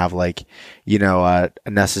 I don't have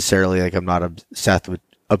necessarily I'm not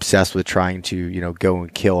obsessed with trying to go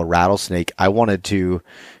and kill a rattlesnake. I wanted to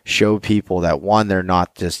show people that, one, they're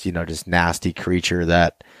not just just nasty creature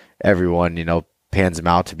that everyone pans them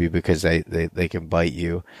out to be because they can bite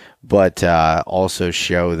you, but also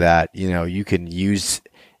show that you can use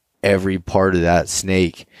every part of that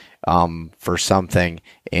snake for something,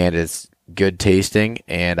 and it's good tasting.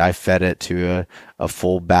 And I fed it to a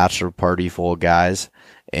full bachelor party full of guys,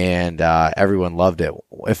 and everyone loved it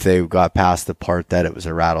if they got past the part that it was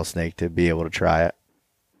a rattlesnake, to be able to try it.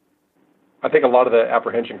 I think a lot of the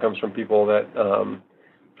apprehension comes from people that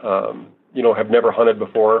have never hunted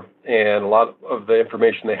before, and a lot of the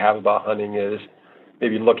information they have about hunting is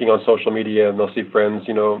maybe looking on social media, and they'll see friends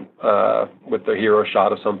with their hero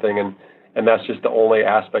shot of something, and that's just the only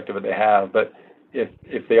aspect of it they have. But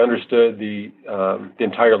if they understood the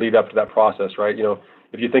entire lead up to that process, right?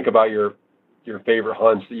 If you think about your favorite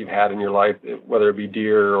hunts that you've had in your life, whether it be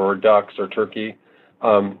deer or ducks or turkey,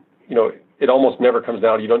 it almost never comes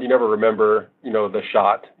down. You never remember, the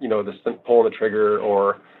shot, the pulling the trigger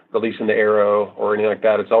or releasing the arrow or anything like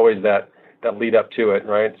that. It's always that lead up to it,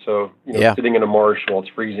 right? So, sitting in a marsh while it's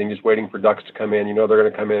freezing, just waiting for ducks to come in, they're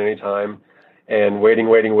going to come in anytime, and waiting,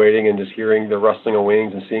 and just hearing the rustling of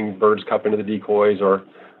wings and seeing birds cup into the decoys, or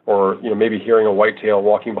maybe hearing a whitetail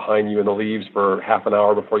walking behind you in the leaves for half an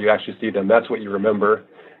hour before you actually see them. That's what you remember.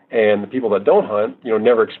 And the people that don't hunt,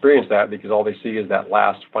 never experience that, because all they see is that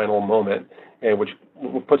last final moment, and which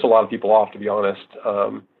puts a lot of people off, to be honest.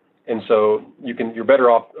 And so you're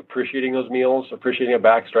better off appreciating those meals, appreciating a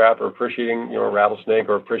backstrap, or appreciating a rattlesnake,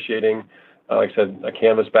 or appreciating, like I said, a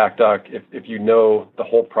canvas-back duck, if you know the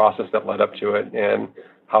whole process that led up to it, and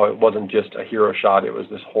how it wasn't just a hero shot. It was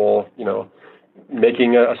this whole,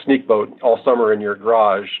 making a sneak boat all summer in your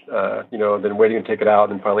garage, then waiting to take it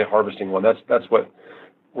out and finally harvesting one. That's where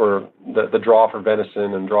the draw for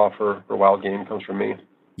venison and draw for wild game comes from me.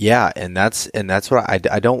 Yeah, and that's what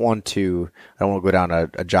I don't want to go down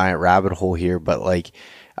a giant rabbit hole here, but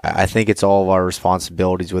I think it's all of our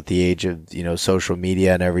responsibilities with the age of social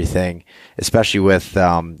media and everything, especially with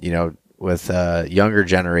younger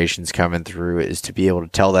generations coming through, is to be able to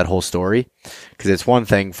tell that whole story. Because it's one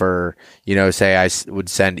thing for say I would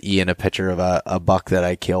send Ian a picture of a buck that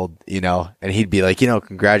I killed, and he'd be like,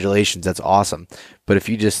 congratulations, that's awesome. But if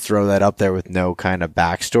you just throw that up there with no kind of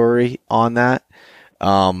backstory on that,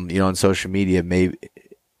 on social media,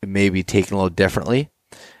 it may be taken a little differently.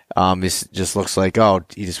 It just looks like, oh,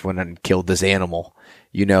 he just went and killed this animal,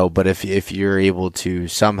 but if you're able to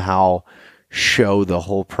somehow show the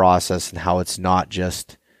whole process and how it's not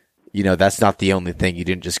just, that's not the only thing. You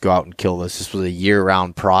didn't just go out and kill this. This was a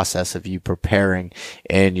year-round process of you preparing,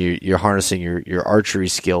 and you're harnessing your archery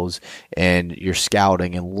skills and your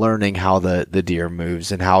scouting and learning how the deer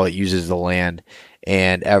moves and how it uses the land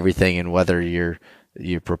and everything, and whether you're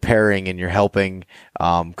preparing and you're helping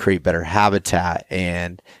create better habitat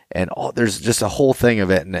and all. There's just a whole thing of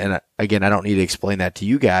it. And again, I don't need to explain that to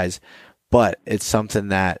you guys, but it's something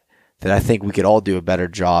that I think we could all do a better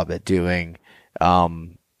job at doing,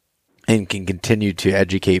 and can continue to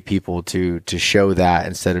educate people to show that,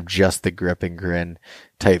 instead of just the grip and grin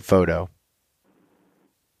type photo.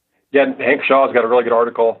 Yeah, Hank Shaw's got a really good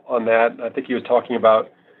article on that. I think he was talking about,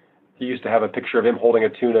 he used to have a picture of him holding a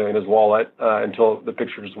tuna in his wallet until the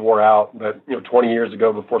picture just wore out. But 20 years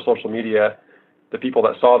ago, before social media, the people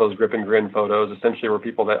that saw those grip and grin photos essentially were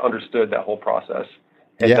people that understood that whole process.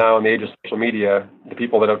 And now, in the age of social media, the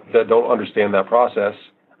people that don't understand that process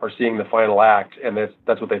are seeing the final act, and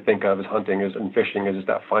that's what they think of as hunting and fishing, is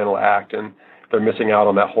that final act, and they're missing out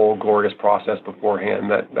on that whole glorious process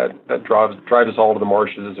beforehand that drives us all to the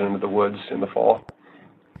marshes and into the woods in the fall.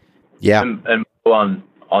 Yeah, and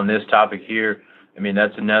on this topic here, I mean,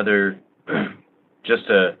 that's another,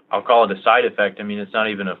 I'll call it a side effect. I mean, it's not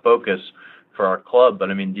even a focus for our club,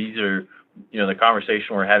 but I mean, these are, the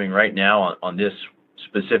conversation we're having right now on this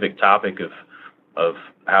specific topic of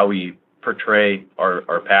how we portray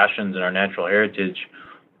our passions and our natural heritage.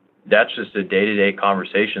 That's just a day-to-day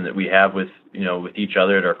conversation that we have with each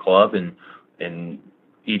other at our club, and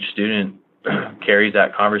each student carries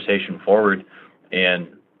that conversation forward. And,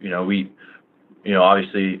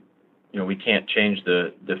 obviously, we can't change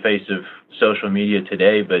the face of social media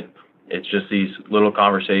today, but it's just these little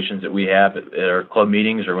conversations that we have at our club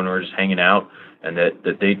meetings or when we're just hanging out, and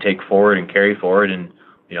that they take forward and carry forward. And,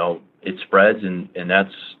 it spreads, and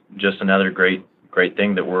that's just another great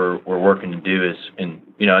thing that we're working to do. Is, and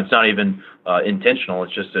it's not even intentional.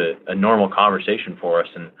 It's just a normal conversation for us.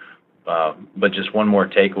 And but just one more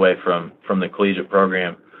takeaway from the collegiate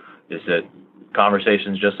program is that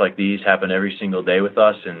conversations just like these happen every single day with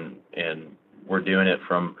us, and we're doing it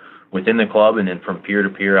from within the club and then from peer to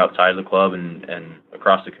peer outside of the club and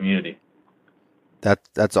across the community.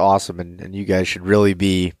 That's awesome, and you guys should really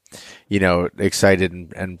be,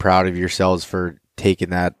 excited and proud of yourselves for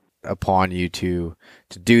taking that upon you to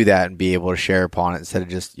do that and be able to share upon it instead of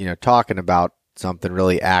just talking about something,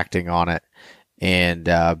 really acting on it, and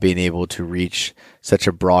being able to reach such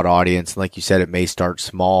a broad audience. And like you said, it may start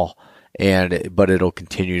small, but it'll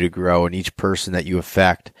continue to grow, and each person that you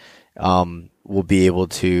affect will be able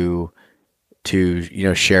to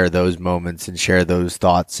share those moments and share those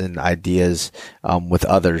thoughts and ideas with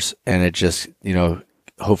others, and it just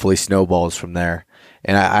hopefully snowballs from there.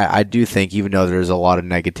 And I do think, even though there's a lot of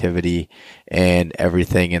negativity and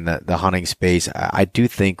everything in the hunting space, I do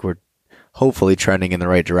think we're hopefully trending in the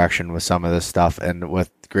right direction with some of this stuff, and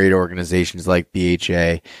with great organizations like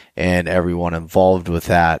BHA and everyone involved with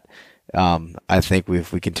that. I think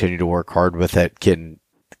if we continue to work hard with it, can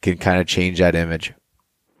kind of change that image.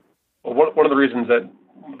 Well, one of the reasons that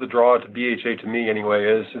the draw to BHA, to me anyway,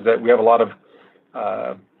 is that we have a lot of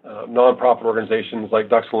nonprofit organizations like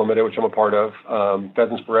Ducks Unlimited, which I'm a part of,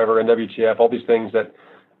 Pheasants Forever, and WTF, all these things that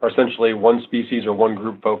are essentially one species or one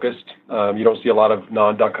group focused. You don't see a lot of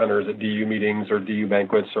non-duck hunters at DU meetings or DU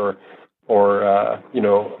banquets or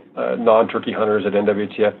non-turkey hunters at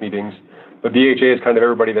NWTF meetings. But BHA is kind of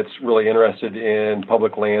everybody that's really interested in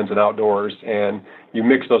public lands and outdoors, and you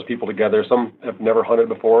mix those people together. Some have never hunted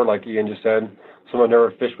before, like Ian just said. Some have never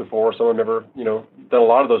fished before. Some have never, done a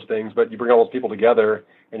lot of those things. But you bring all those people together,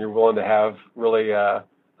 and you're willing to have really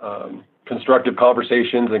constructive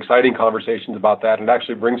conversations and exciting conversations about that. And it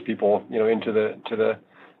actually brings people, into the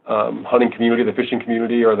hunting community, the fishing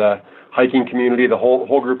community, or the hiking community, the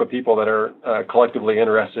whole group of people that are collectively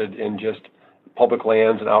interested in just public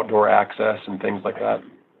lands and outdoor access and things like that.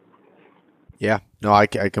 Yeah, no, I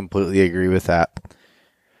completely agree with that.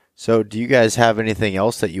 So do you guys have anything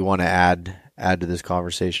else that you want to add to this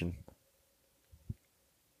conversation?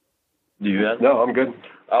 Do you guys? No, I'm good.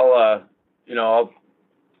 I'll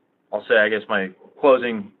say, I guess, my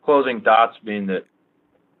closing thoughts being that,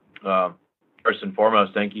 first and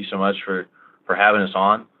foremost, thank you so much for having us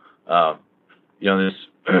on. This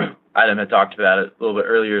Adam had talked about it a little bit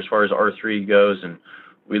earlier as far as R3 goes, and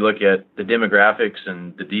we look at the demographics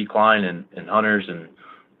and the decline in hunters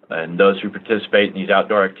and those who participate in these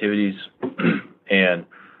outdoor activities. And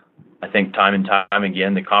I think time and time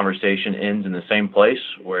again, the conversation ends in the same place,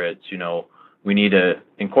 where it's, we need to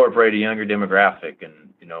incorporate a younger demographic, and,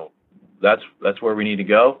 that's where we need to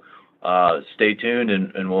go. Stay tuned,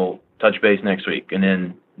 and we'll touch base next week. And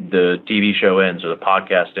then the TV show ends, or the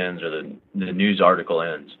podcast ends, or the news article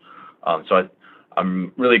ends. So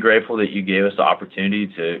I'm really grateful that you gave us the opportunity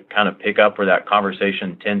to kind of pick up where that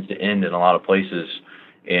conversation tends to end in a lot of places,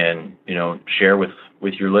 and, share with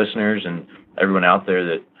your listeners and everyone out there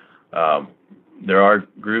that there are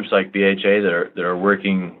groups like BHA that are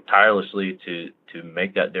working tirelessly to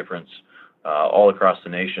make that difference all across the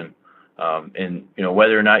nation. And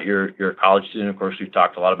whether or not you're a college student, of course, we've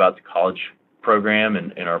talked a lot about the college program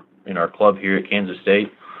and in our club here at Kansas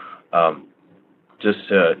State. Just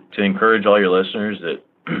to encourage all your listeners that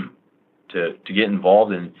to get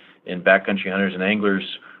involved in backcountry hunters and anglers,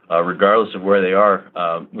 regardless of where they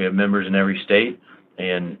are. We have members in every state,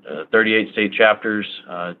 and 38 state chapters,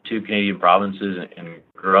 2 Canadian provinces, and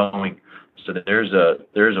growing. So there's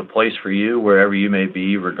a place for you wherever you may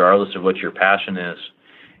be, regardless of what your passion is.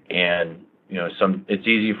 And it's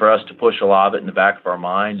easy for us to push a lot of it in the back of our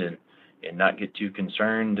mind and not get too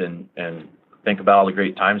concerned and think about all the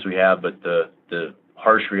great times we have. But the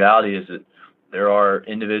harsh reality is that there are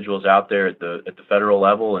individuals out there at the federal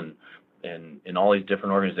level and in all these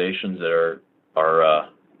different organizations that are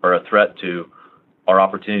a threat to our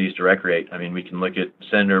opportunities to recreate. I mean, we can look at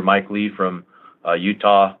Senator Mike Lee from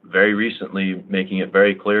Utah very recently making it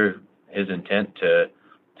very clear his intent to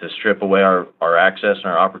strip away our access and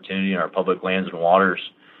our opportunity in our public lands and waters.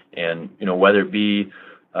 And, whether it be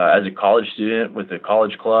as a college student with a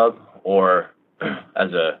college club, or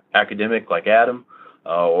as a academic like Adam,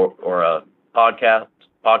 or a podcast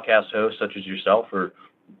host such as yourself, or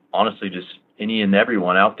honestly just any and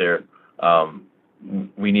everyone out there,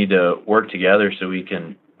 we need to work together so we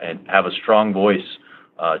can and have a strong voice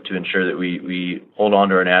to ensure that we hold on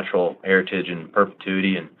to our natural heritage in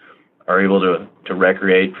perpetuity and are able to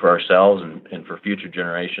recreate for ourselves and for future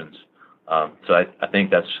generations. So I think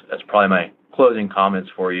that's probably my closing comments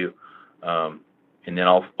for you. And then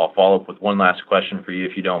I'll follow up with one last question for you,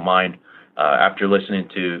 if you don't mind. After listening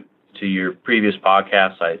to your previous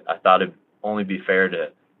podcast, I thought it'd only be fair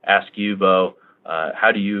to ask you, Bo,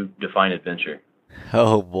 how do you define adventure?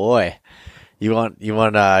 Oh boy, you're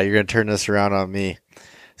gonna turn this around on me.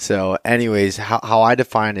 So, anyways, how I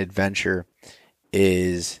define adventure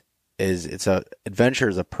is adventure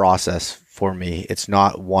is a process for me. It's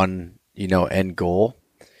not one, end goal.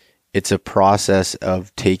 It's a process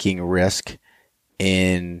of taking risk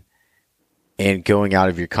and going out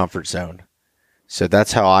of your comfort zone. So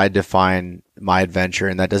that's how I define my adventure.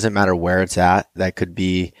 And that doesn't matter where it's at. That could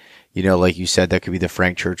be, like you said, that could be the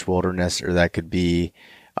Frank Church Wilderness, or that could be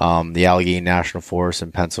the Allegheny National Forest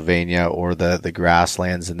in Pennsylvania, or the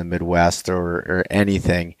grasslands in the Midwest, or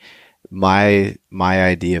anything. My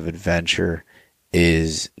idea of adventure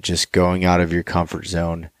is just going out of your comfort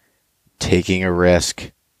zone, taking a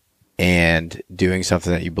risk, and doing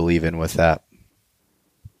something that you believe in with that.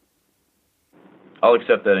 I'll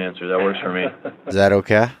accept that answer. That works for me. Is that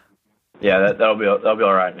okay? Yeah, that'll be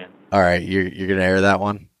all right, man. All right, you're gonna air that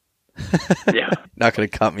one? Yeah. Not gonna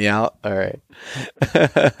cut me out? All right.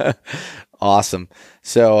 Awesome.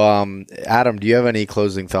 So, Adam, do you have any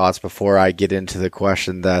closing thoughts before I get into the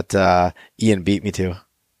question that Ian beat me to?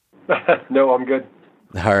 No, I'm good.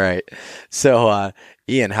 All right. So,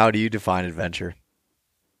 Ian, how do you define adventure?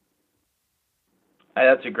 Hey,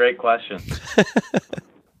 that's a great question.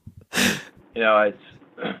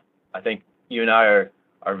 I think you and I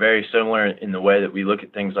are very similar in the way that we look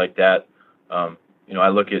at things like that. I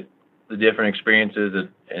look at the different experiences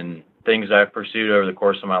and things I've pursued over the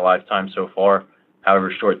course of my lifetime so far,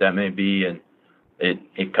 however short that may be, and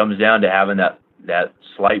it comes down to having that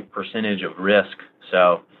slight percentage of risk.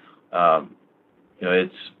 So,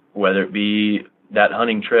 it's whether it be that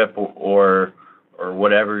hunting trip or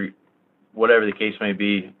whatever the case may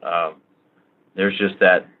be, there's just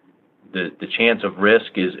that the chance of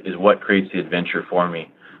risk is what creates the adventure for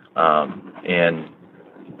me. And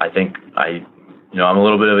I think I'm a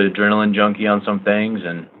little bit of an adrenaline junkie on some things,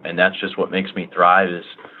 and that's just what makes me thrive is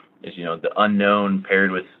the unknown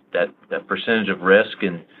paired with that percentage of risk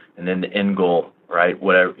and then the end goal, right?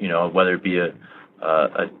 Whatever, whether it be a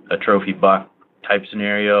trophy buck type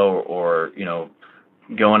scenario or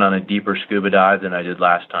going on a deeper scuba dive than I did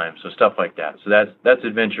last time. So stuff like that. So that's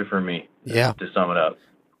adventure for me. Yeah. To sum it up.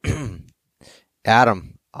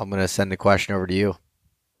 Adam, I'm going to send the question over to you.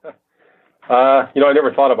 I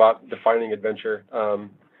never thought about defining adventure.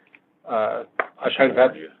 I kind of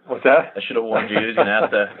had, what's that? I should have warned you. He was going to ask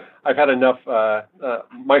that. I've had enough,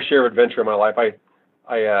 my share of adventure in my life. I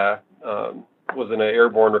was in an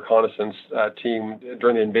airborne reconnaissance team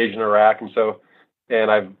during the invasion of Iraq. And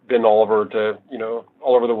I've been all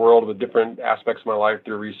over the world with different aspects of my life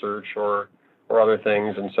through research or other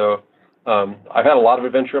things. And so I've had a lot of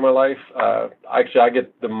adventure in my life. Actually, I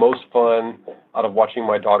get the most fun out of watching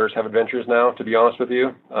my daughters have adventures now, to be honest with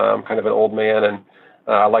you. I'm kind of an old man, and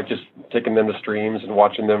I like just taking them to streams and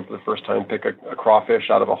watching them for the first time pick a crawfish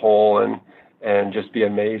out of a hole and just be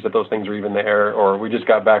amazed that those things are even there. Or we just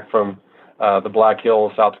got back from the Black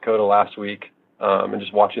Hills, South Dakota last week, and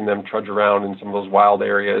just watching them trudge around in some of those wild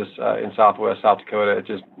areas in southwest South Dakota. It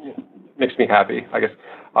just makes me happy. I guess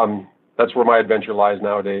that's where my adventure lies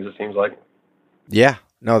nowadays, it seems like. Yeah,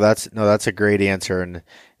 that's a great answer. And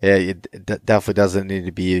it definitely doesn't need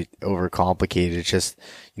to be overcomplicated. It's just,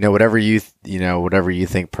 whatever you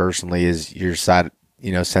think personally is your side,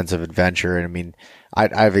 sense of adventure. And I mean,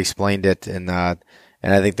 I've explained it and I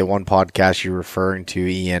think the one podcast you're referring to,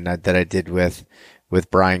 Ian, that I did with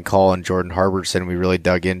Brian Call and Jordan Harbison, we really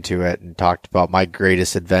dug into it and talked about my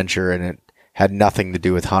greatest adventure, and it had nothing to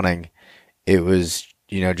do with hunting. It was,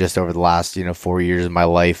 just over the last, 4 years of my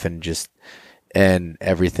life and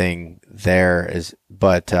everything there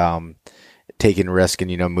but taking risk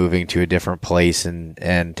and, moving to a different place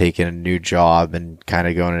and taking a new job and kind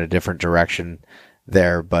of going in a different direction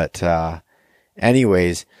there. But,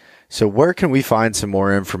 anyways, so where can we find some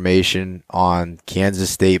more information on Kansas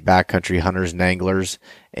State Backcountry Hunters and Anglers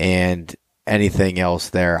and anything else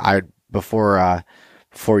there? Before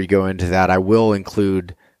you go into that, I will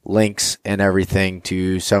include links and everything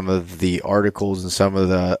to some of the articles and some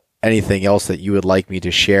of anything else that you would like me to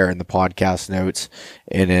share in the podcast notes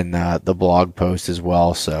and in the blog post as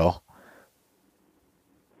well. So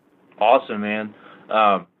awesome, man.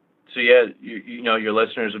 So yeah, your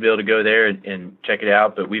listeners will be able to go there and check it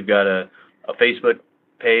out. But we've got a Facebook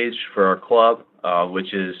page for our club,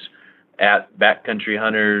 which is at Backcountry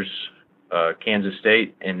Hunters Kansas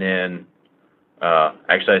State, and then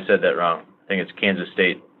actually I said that wrong. I think it's Kansas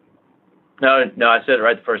State No, I said it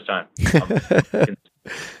right the first time.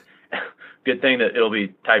 Good thing that it'll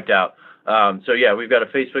be typed out. So yeah, we've got a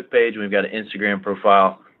Facebook page and we've got an Instagram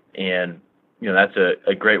profile, and that's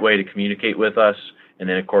a great way to communicate with us. And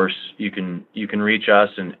then of course you can reach us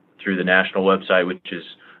and through the national website, which is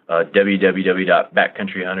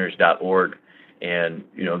www.backcountryhunters.org. And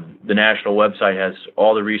the national website has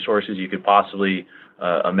all the resources you could possibly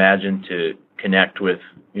imagine to connect with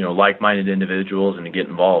like-minded individuals and to get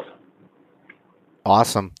involved.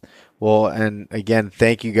 Awesome. Well, and again,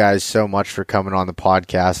 thank you guys so much for coming on the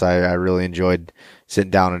podcast. I really enjoyed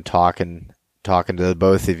sitting down and talking to the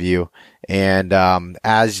both of you. And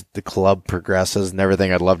as the club progresses and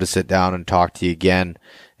everything, I'd love to sit down and talk to you again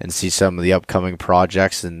and see some of the upcoming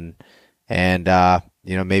projects and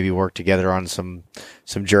maybe work together on some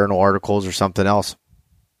journal articles or something else.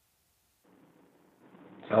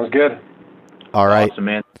 Sounds good. All right. Awesome,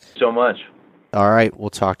 man. Thank you so much. All right. We'll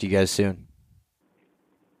talk to you guys soon.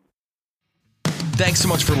 Thanks so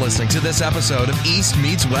much for listening to this episode of East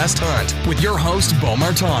Meets West Hunt with your host, Bo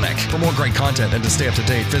Martonic. For more great content and to stay up to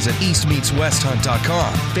date, visit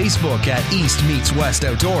eastmeetswesthunt.com, Facebook at East Meets West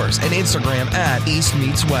Outdoors, and Instagram at East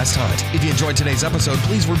Meets West Hunt. If you enjoyed today's episode,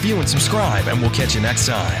 please review and subscribe, and we'll catch you next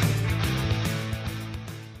time.